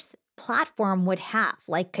course platform would have,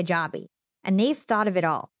 like Kajabi. And they've thought of it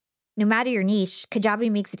all. No matter your niche, Kajabi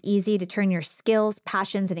makes it easy to turn your skills,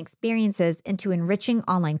 passions, and experiences into enriching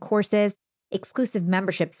online courses, exclusive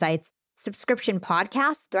membership sites, subscription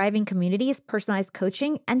podcasts, thriving communities, personalized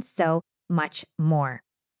coaching, and so much more.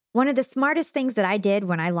 One of the smartest things that I did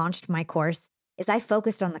when I launched my course is I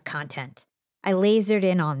focused on the content. I lasered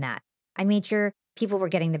in on that. I made sure people were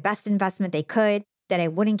getting the best investment they could, that I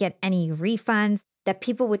wouldn't get any refunds, that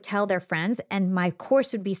people would tell their friends, and my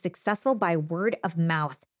course would be successful by word of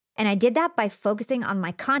mouth. And I did that by focusing on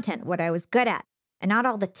my content, what I was good at, and not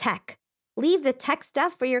all the tech. Leave the tech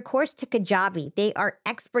stuff for your course to Kajabi. They are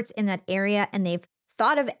experts in that area, and they've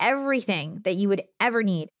thought of everything that you would ever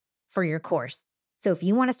need for your course. So if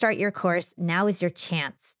you want to start your course, now is your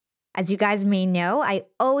chance. As you guys may know, I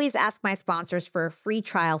always ask my sponsors for a free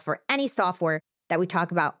trial for any software that we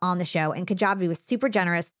talk about on the show, and Kajabi was super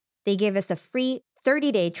generous. They gave us a free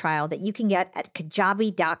 30-day trial that you can get at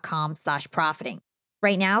kajabi.com/profiting.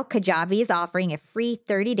 Right now, Kajabi is offering a free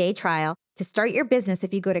 30-day trial to start your business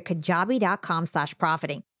if you go to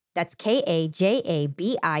kajabi.com/profiting. That's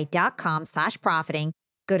KAJABI.com/profiting.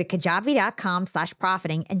 Go to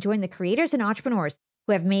kajabi.com/profiting and join the creators and entrepreneurs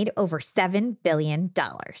who have made over $7 billion.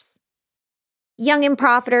 Young and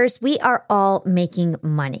profiters, we are all making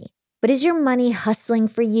money. But is your money hustling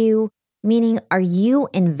for you? Meaning, are you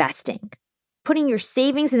investing? Putting your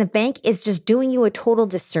savings in the bank is just doing you a total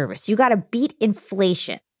disservice. You got to beat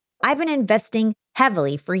inflation. I've been investing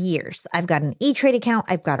heavily for years. I've got an E-Trade account.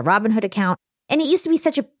 I've got a Robinhood account. And it used to be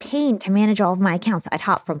such a pain to manage all of my accounts. I'd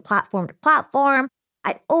hop from platform to platform.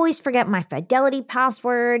 I'd always forget my Fidelity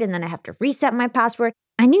password, and then I have to reset my password.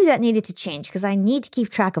 I knew that needed to change because I need to keep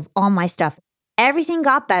track of all my stuff. Everything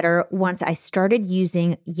got better once I started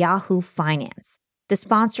using Yahoo Finance, the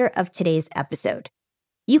sponsor of today's episode.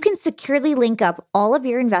 You can securely link up all of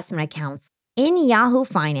your investment accounts in Yahoo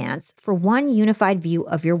Finance for one unified view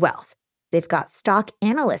of your wealth. They've got stock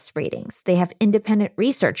analyst ratings. They have independent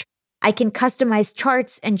research. I can customize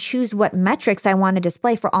charts and choose what metrics I want to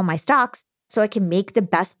display for all my stocks so I can make the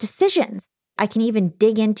best decisions. I can even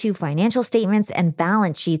dig into financial statements and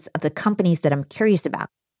balance sheets of the companies that I'm curious about.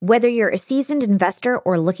 Whether you're a seasoned investor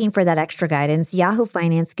or looking for that extra guidance, Yahoo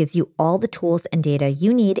Finance gives you all the tools and data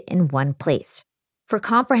you need in one place. For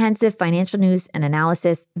comprehensive financial news and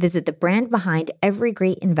analysis, visit the brand behind every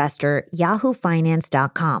great investor,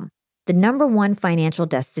 yahoofinance.com, the #1 financial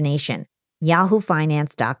destination,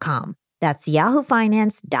 yahoofinance.com. That's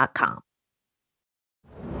yahoofinance.com.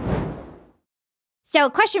 So,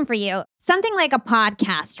 question for you. Something like a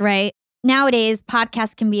podcast, right? Nowadays,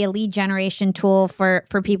 podcasts can be a lead generation tool for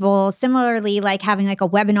people. Similarly, like having like a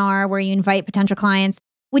webinar where you invite potential clients.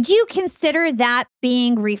 Would you consider that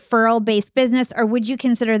being referral-based business, or would you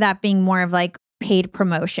consider that being more of like paid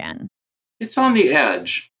promotion? It's on the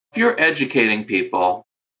edge. If you're educating people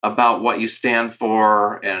about what you stand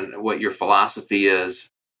for and what your philosophy is,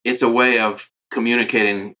 it's a way of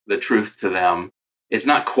communicating the truth to them. It's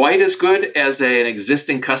not quite as good as an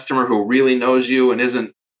existing customer who really knows you and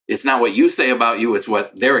it's not what you say about you, it's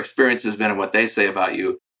what their experience has been and what they say about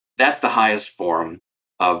you. That's the highest form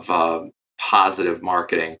of positive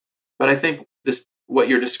marketing. But I think what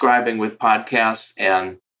you're describing with podcasts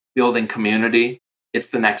and building community, it's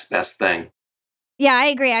the next best thing. Yeah, I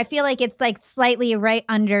agree. I feel like it's like slightly right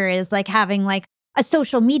under is like having like a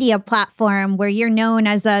social media platform where you're known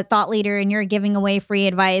as a thought leader and you're giving away free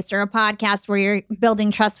advice, or a podcast where you're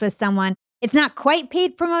building trust with someone. It's not quite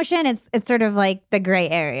paid promotion. It's sort of like the gray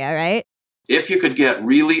area, right? If you could get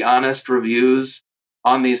really honest reviews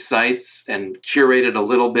on these sites and curate it a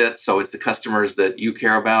little bit so it's the customers that you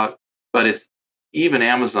care about, But it's even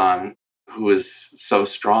Amazon, who is so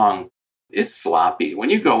strong, it's sloppy. When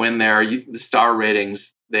you go in there, the star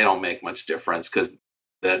ratings, they don't make much difference because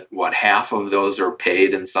half of those are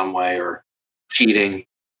paid in some way or cheating.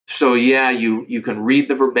 So yeah, you can read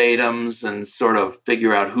the verbatims and sort of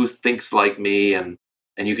figure out who thinks like me, and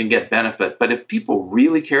you can get benefit. But if people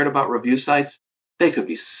really cared about review sites, they could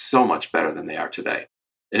be so much better than they are today.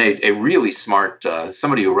 And a really smart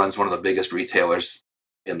somebody who runs one of the biggest retailers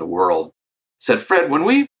in the world said, Fred, when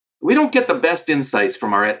we don't get the best insights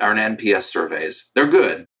from our NPS surveys, they're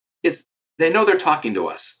good. They know they're talking to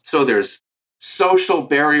us. So there's social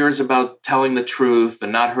barriers about telling the truth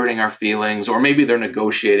and not hurting our feelings, or maybe they're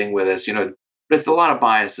negotiating with us, but it's a lot of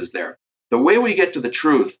biases there. The way we get to the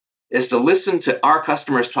truth is to listen to our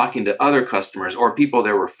customers talking to other customers or people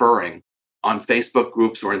they're referring on Facebook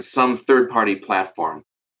groups or in some third-party platform.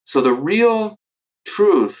 So the real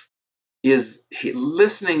truth is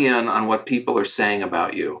listening in on what people are saying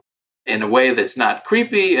about you in a way that's not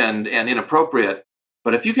creepy and inappropriate.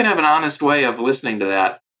 But if you can have an honest way of listening to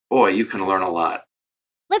that, boy, you can learn a lot.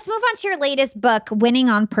 Let's move on to your latest book, Winning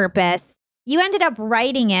on Purpose. You ended up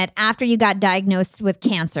writing it after you got diagnosed with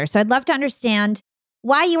cancer. So I'd love to understand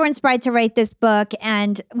why you were inspired to write this book.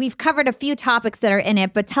 And we've covered a few topics that are in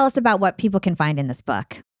it, but tell us about what people can find in this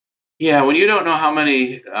book. Yeah, when you don't know how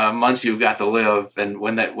many months you've got to live, and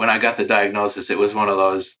when I got the diagnosis, it was one of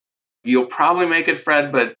those, you'll probably make it,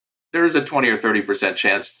 Fred, but there's a 20 or 30%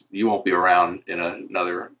 chance you won't be around in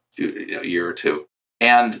another year or two.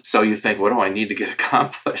 And so you think, what do I need to get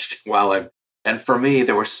accomplished and for me,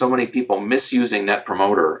 there were so many people misusing Net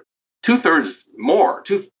Promoter.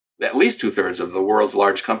 At least two-thirds of the world's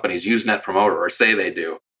large companies use Net Promoter or say they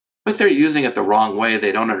do, but they're using it the wrong way.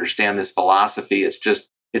 They don't understand this philosophy. It's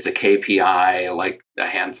a KPI like a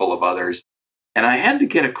handful of others. And I had to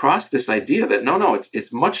get across this idea that no,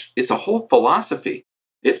 it's a whole philosophy.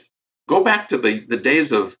 Go back to the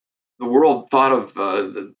days of the world thought of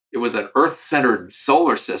it was an Earth-centered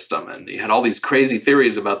solar system, and you had all these crazy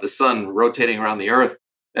theories about the sun rotating around the Earth.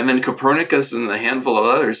 And then Copernicus and a handful of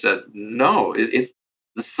others said, no, it's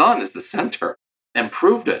the sun is the center, and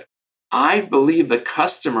proved it. I believe the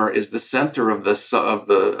customer is the center of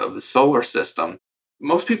the solar system.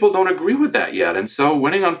 Most people don't agree with that yet, and so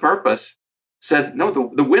Winning on Purpose said, no,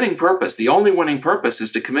 the winning purpose, the only winning purpose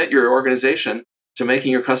is to commit your organization to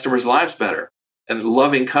making your customers' lives better and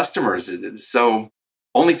loving customers. So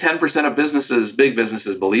only 10% of big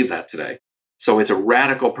businesses believe that today. So it's a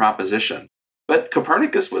radical proposition. But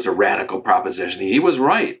Copernicus was a radical proposition. He was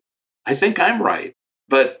right. I think I'm right.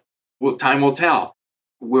 But time will tell.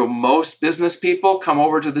 Will most business people come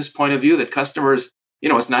over to this point of view that customers,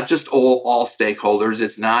 it's not just all stakeholders.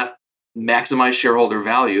 It's not maximize shareholder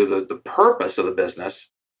value. The purpose of the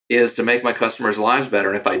business is to make my customers' lives better.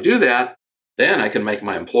 And if I do that, then I can make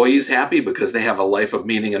my employees happy because they have a life of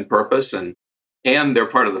meaning and purpose, and they're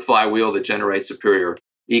part of the flywheel that generates superior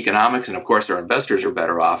economics. And of course, our investors are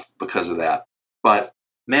better off because of that. But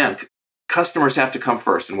man, customers have to come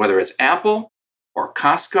first. And whether it's Apple or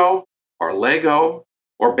Costco or Lego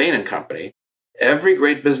or Bain & Company, every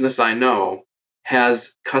great business I know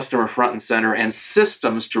has customer front and center and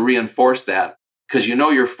systems to reinforce that, because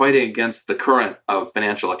you're fighting against the current of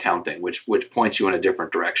financial accounting, which points you in a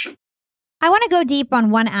different direction. I want to go deep on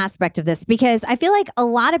one aspect of this because I feel like a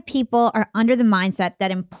lot of people are under the mindset that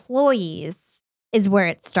employees is where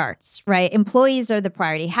it starts, right? Employees are the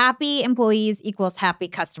priority. Happy employees equals happy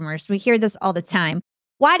customers. We hear this all the time.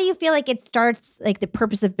 Why do you feel like it starts, like the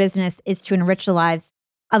purpose of business is to enrich the lives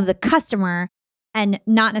of the customer and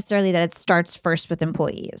not necessarily that it starts first with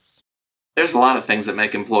employees? There's a lot of things that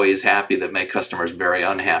make employees happy that make customers very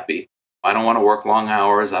unhappy. I don't want to work long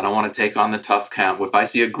hours. I don't want to take on the tough count. If I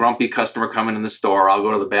see a grumpy customer coming in the store, I'll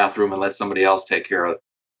go to the bathroom and let somebody else take care of it.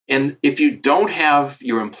 And if you don't have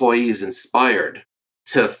your employees inspired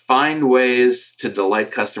to find ways to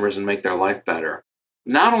delight customers and make their life better,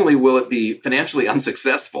 not only will it be financially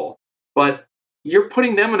unsuccessful, but you're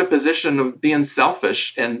putting them in a position of being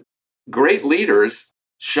selfish. And great leaders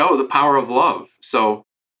show the power of love. So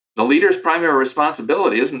the leader's primary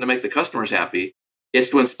responsibility isn't to make the customers happy. It's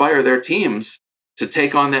to inspire their teams to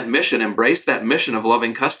take on that mission, embrace that mission of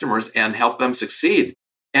loving customers and help them succeed.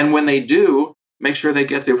 And when they do, make sure they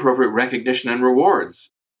get the appropriate recognition and rewards.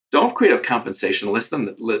 Don't create a compensation system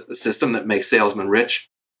that makes salesmen rich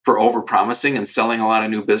for overpromising and selling a lot of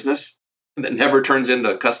new business and that never turns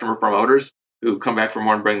into customer promoters who come back for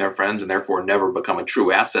more and bring their friends and therefore never become a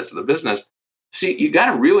true asset to the business. See, you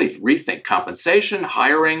got to really rethink compensation,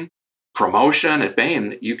 hiring, promotion. At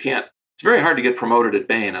Bain, it's very hard to get promoted at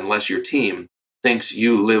Bain unless your team thinks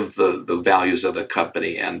you live the values of the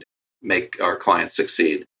company. And make our clients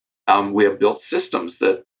succeed. We have built systems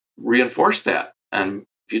that reinforce that. And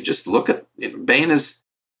if you just look at, Bain is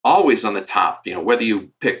always on the top, whether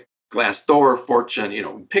you pick Glassdoor,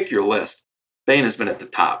 Fortune, pick your list. Bain has been at the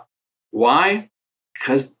top. Why?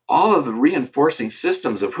 Because all of the reinforcing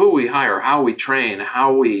systems of who we hire, how we train,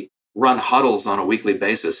 how we run huddles on a weekly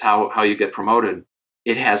basis, how you get promoted,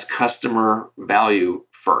 it has customer value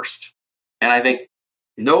first. And I think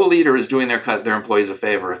no leader is doing their employees a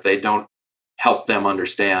favor if they don't help them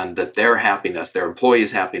understand that their happiness, their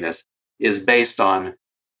employees' happiness, is based on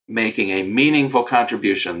making a meaningful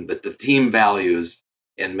contribution that the team values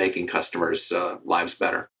in making customers' lives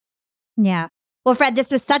better. Yeah. Well, Fred,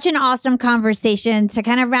 this was such an awesome conversation. To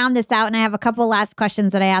kind of round this out, and I have a couple last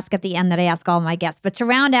questions that I ask at the end that I ask all my guests, but to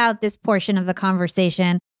round out this portion of the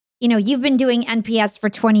conversation, you've been doing NPS for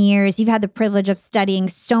 20 years. You've had the privilege of studying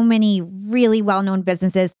so many really well-known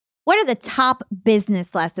businesses. What are the top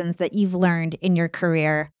business lessons that you've learned in your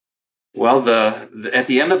career? Well, at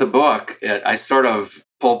the end of the book, I sort of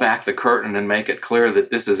pull back the curtain and make it clear that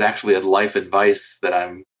this is actually a life advice that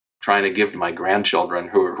I'm trying to give to my grandchildren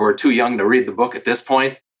who are too young to read the book at this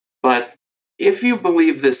point. But if you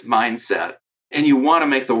believe this mindset and you want to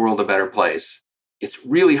make the world a better place, it's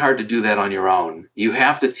really hard to do that on your own. You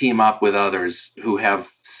have to team up with others who have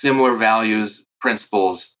similar values,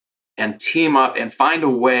 principles, and team up and find a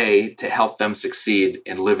way to help them succeed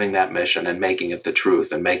in living that mission and making it the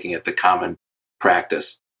truth and making it the common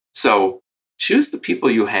practice. So choose the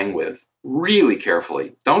people you hang with really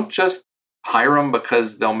carefully. Don't just hire them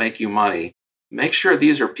because they'll make you money. Make sure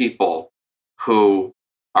these are people who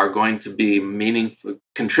are going to be meaningful,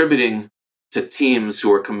 contributing to teams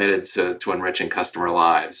who are committed to enriching customer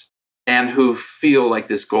lives and who feel like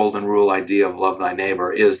this golden rule idea of love thy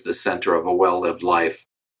neighbor is the center of a well-lived life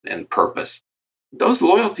and purpose. Those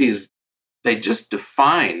loyalties, they just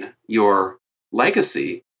define your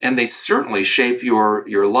legacy and they certainly shape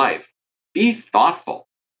your life. Be thoughtful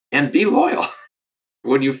and be loyal.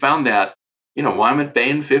 When you found that, I'm at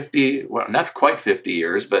Bain 50, well, not quite 50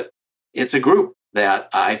 years, but it's a group that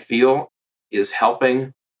I feel is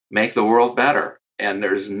helping make the world better. And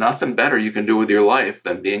there's nothing better you can do with your life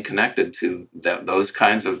than being connected to those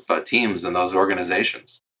kinds of teams and those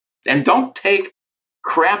organizations. And don't take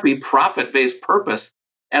crappy profit-based purpose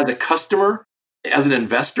as a customer, as an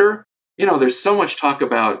investor. There's so much talk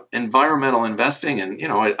about environmental investing and,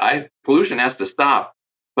 pollution has to stop.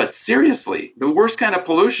 But seriously, the worst kind of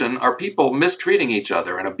pollution are people mistreating each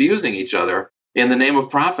other and abusing each other in the name of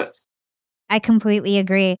profits. I completely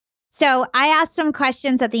agree. So I ask some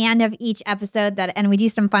questions at the end of each episode and we do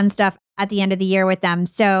some fun stuff at the end of the year with them.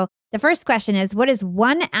 So the first question is, what is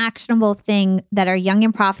one actionable thing that our young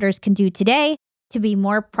and profiters can do today to be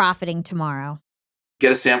more profiting tomorrow?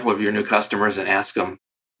 Get a sample of your new customers and ask them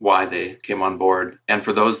why they came on board. And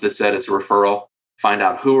for those that said it's a referral, find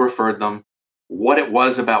out who referred them, what it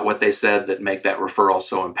was about what they said that make that referral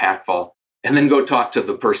so impactful, and then go talk to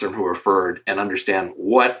the person who referred and understand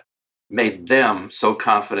what made them so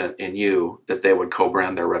confident in you that they would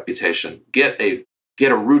co-brand their reputation. Get a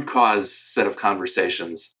root cause set of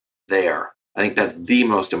conversations there. I think that's the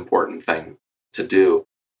most important thing to do.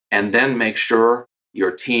 And then make sure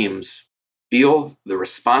your teams feel the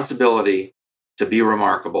responsibility to be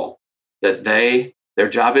remarkable, that their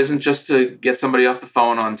job isn't just to get somebody off the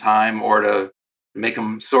phone on time or to make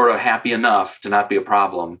them sort of happy enough to not be a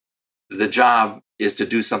problem. The job is to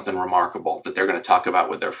do something remarkable that they're going to talk about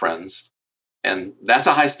with their friends. And that's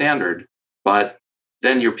a high standard, but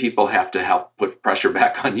then your people have to help put pressure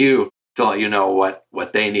back on you to let you know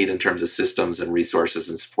what they need in terms of systems and resources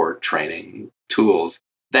and support, training, tools.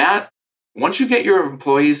 That, once you get your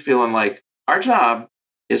employees feeling like our job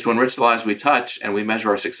is to enrich the lives we touch and we measure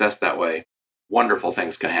our success that way, wonderful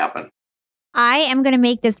things can happen. I am going to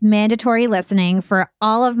make this mandatory listening for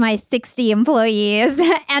all of my 60 employees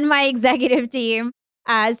and my executive team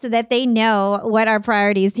so that they know what our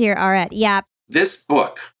priorities here are at YAP. This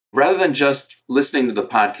book, rather than just listening to the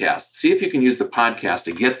podcast, see if you can use the podcast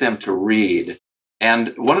to get them to read.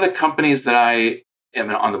 And one of the companies that I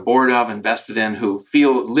am on the board of, invested in, who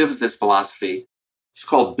lives this philosophy, it's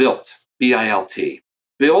called Built, B-I-L-T.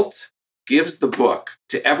 Built gives the book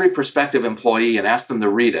to every prospective employee and asks them to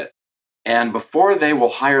read it. And before they will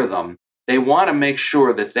hire them, they want to make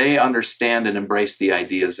sure that they understand and embrace the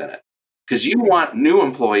ideas in it. Because you want new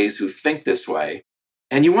employees who think this way,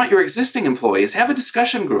 and you want your existing employees have a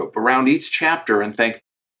discussion group around each chapter and think,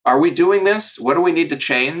 are we doing this? What do we need to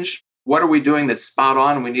change? What are we doing that's spot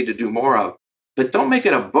on and we need to do more of? But don't make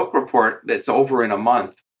it a book report that's over in a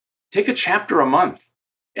month. Take a chapter a month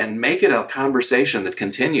and make it a conversation that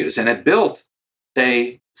continues. And at Built,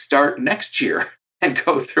 they start next year and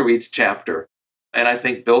go through each chapter. And I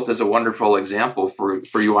think Built is a wonderful example for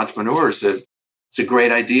you entrepreneurs. It's a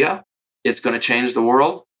great idea. It's going to change the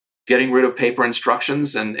world, getting rid of paper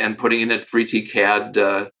instructions and putting in it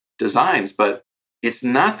FreeTCAD designs. But it's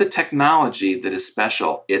not the technology that is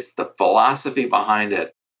special. It's the philosophy behind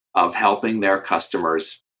it of helping their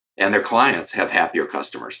customers and their clients have happier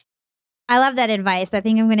customers. I love that advice. I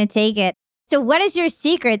think I'm going to take it. So what is your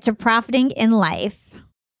secret to profiting in life?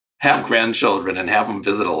 Have grandchildren and have them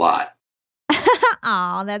visit a lot.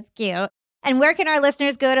 Oh, that's cute. And where can our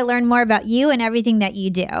listeners go to learn more about you and everything that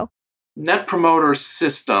you do? Net Promoter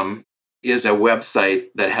System is a website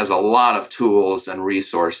that has a lot of tools and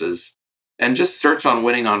resources. And just search on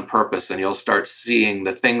Winning on Purpose and you'll start seeing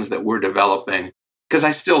the things that we're developing. Because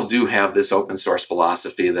I still do have this open source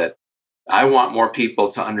philosophy that I want more people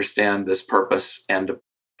to understand this purpose and to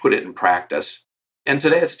put it in practice. And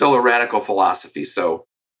today it's still a radical philosophy. So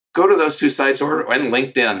go to those two sites or and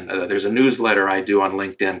LinkedIn. There's a newsletter I do on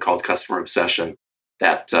LinkedIn called Customer Obsession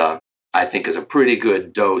that I think is a pretty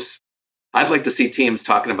good dose. I'd like to see teams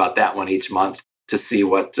talking about that one each month to see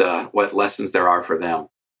what lessons there are for them.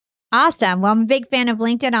 Awesome. Well, I'm a big fan of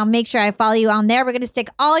LinkedIn. I'll make sure I follow you on there. We're going to stick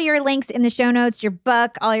all your links in the show notes, your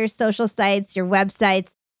book, all your social sites, your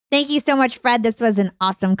websites. Thank you so much, Fred. This was an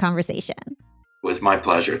awesome conversation. It was my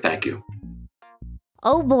pleasure. Thank you.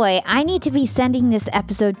 Oh boy, I need to be sending this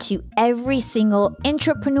episode to every single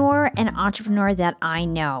intrapreneur and entrepreneur that I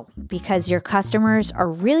know, because your customers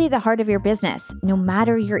are really the heart of your business, no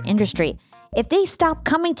matter your industry. If they stop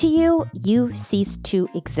coming to you, you cease to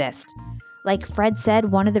exist. Like Fred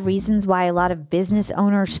said, one of the reasons why a lot of business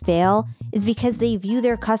owners fail is because they view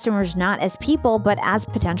their customers not as people, but as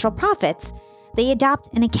potential profits. They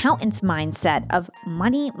adopt an accountant's mindset of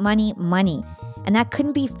money, money, money. And that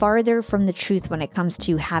couldn't be farther from the truth when it comes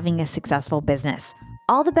to having a successful business.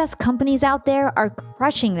 All the best companies out there are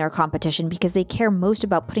crushing their competition because they care most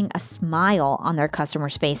about putting a smile on their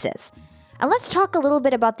customers' faces. And let's talk a little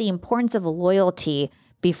bit about the importance of loyalty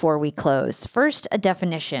before we close. First, a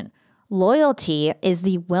definition. Loyalty is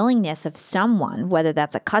the willingness of someone, whether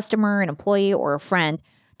that's a customer, an employee, or a friend,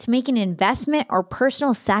 to make an investment or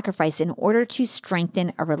personal sacrifice in order to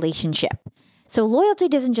strengthen a relationship. So loyalty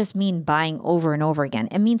doesn't just mean buying over and over again.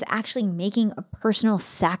 It means actually making a personal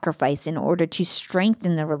sacrifice in order to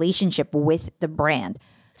strengthen the relationship with the brand.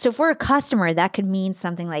 So for a customer, that could mean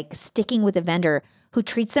something like sticking with a vendor who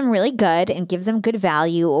treats them really good and gives them good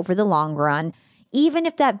value over the long run, even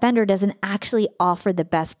if that vendor doesn't actually offer the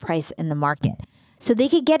best price in the market. So they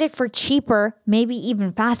could get it for cheaper, maybe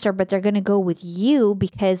even faster, but they're going to go with you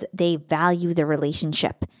because they value the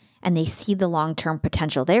relationship and they see the long-term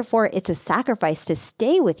potential. Therefore, it's a sacrifice to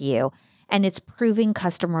stay with you, and it's proving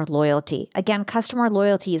customer loyalty. Again, customer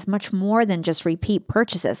loyalty is much more than just repeat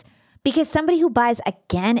purchases, because somebody who buys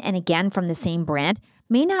again and again from the same brand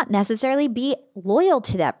may not necessarily be loyal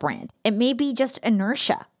to that brand. It may be just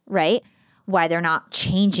inertia, right? Why they're not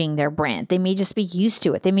changing their brand. They may just be used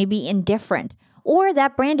to it. They may be indifferent. Or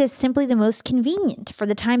that brand is simply the most convenient for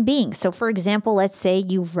the time being. So for example, let's say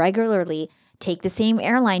you regularly take the same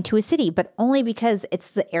airline to a city, but only because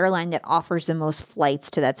it's the airline that offers the most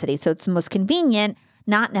flights to that city. So it's the most convenient,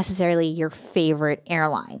 not necessarily your favorite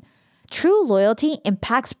airline. True loyalty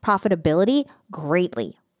impacts profitability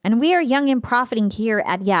greatly. And we are young and profiting here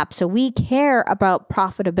at Yap, so we care about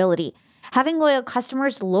profitability. Having loyal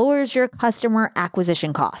customers lowers your customer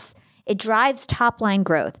acquisition costs. It drives top-line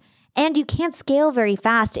growth. And you can't scale very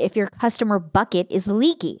fast if your customer bucket is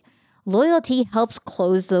leaky. Loyalty helps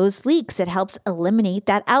close those leaks. It helps eliminate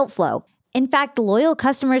that outflow. In fact, loyal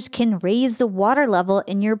customers can raise the water level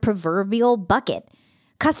in your proverbial bucket.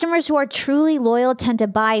 Customers who are truly loyal tend to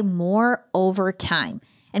buy more over time.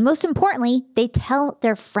 And most importantly, they tell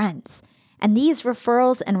their friends. And these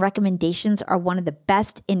referrals and recommendations are one of the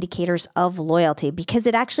best indicators of loyalty because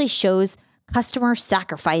it actually shows customer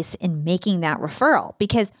sacrifice in making that referral.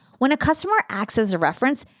 Because when a customer acts as a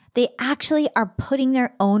reference, they actually are putting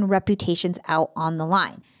their own reputations out on the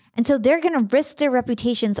line. And so they're going to risk their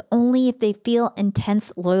reputations only if they feel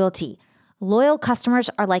intense loyalty. Loyal customers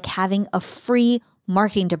are like having a free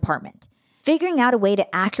marketing department. Figuring out a way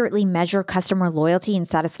to accurately measure customer loyalty and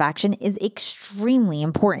satisfaction is extremely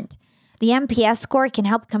important. The NPS score can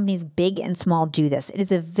help companies big and small do this. It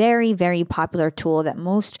is a very, very popular tool that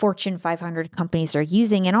most Fortune 500 companies are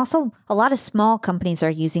using, and also a lot of small companies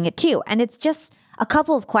are using it too. And it's just a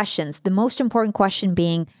couple of questions. The most important question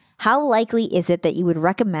being, how likely is it that you would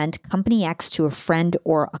recommend Company X to a friend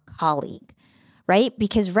or a colleague, right?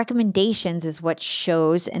 Because recommendations is what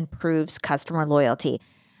shows and proves customer loyalty.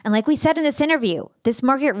 And like we said in this interview, this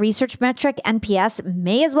market research metric, NPS,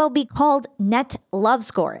 may as well be called Net Love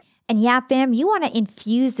Score. And Yap Fam, you want to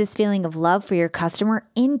infuse this feeling of love for your customer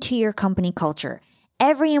into your company culture.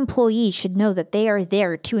 Every employee should know that they are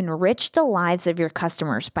there to enrich the lives of your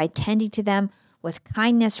customers by tending to them with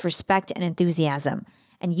kindness, respect, and enthusiasm.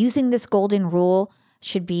 And using this golden rule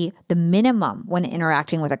should be the minimum when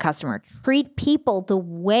interacting with a customer. Treat people the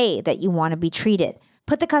way that you want to be treated.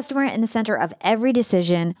 Put the customer in the center of every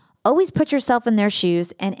decision. Always put yourself in their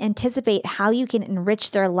shoes and anticipate how you can enrich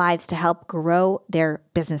their lives to help grow their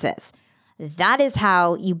businesses. That is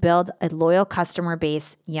how you build a loyal customer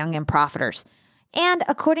base, young and profiters. And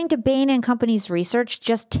according to Bain & Company's research,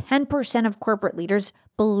 just 10% of corporate leaders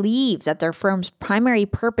believe that their firm's primary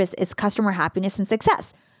purpose is customer happiness and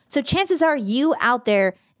success. So chances are you out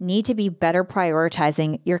there need to be better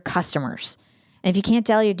prioritizing your customers. And if you can't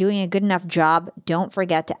tell you're doing a good enough job, don't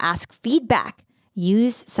forget to ask feedback.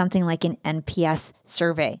 Use something like an NPS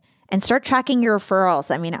survey and start tracking your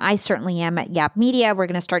referrals. I mean, I certainly am at Yap Media. We're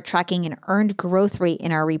going to start tracking an earned growth rate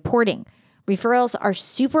in our reporting. Referrals are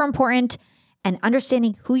super important, and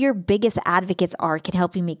understanding who your biggest advocates are can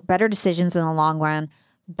help you make better decisions in the long run,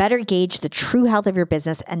 better gauge the true health of your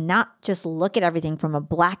business, and not just look at everything from a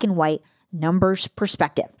black and white numbers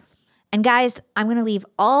perspective. And guys, I'm going to leave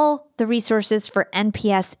all the resources for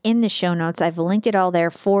NPS in the show notes. I've linked it all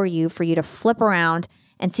there for you to flip around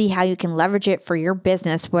and see how you can leverage it for your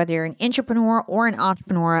business, whether you're an intrapreneur or an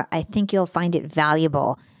entrepreneur. I think you'll find it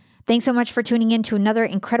valuable. Thanks so much for tuning in to another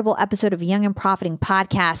incredible episode of Young and Profiting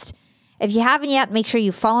Podcast. If you haven't yet, make sure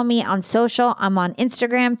you follow me on social. I'm on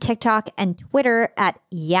Instagram, TikTok, and Twitter at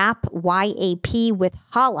YAP, Y-A-P with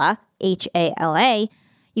Hala, H-A-L-A.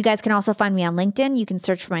 You guys can also find me on LinkedIn. You can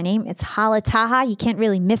search for my name. It's Hala Taha. You can't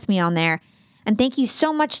really miss me on there. And thank you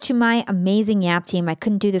so much to my amazing Yap team. I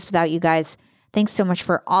couldn't do this without you guys. Thanks so much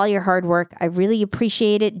for all your hard work. I really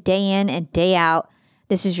appreciate it day in and day out.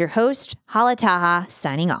 This is your host, Hala Taha,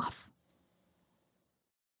 signing off.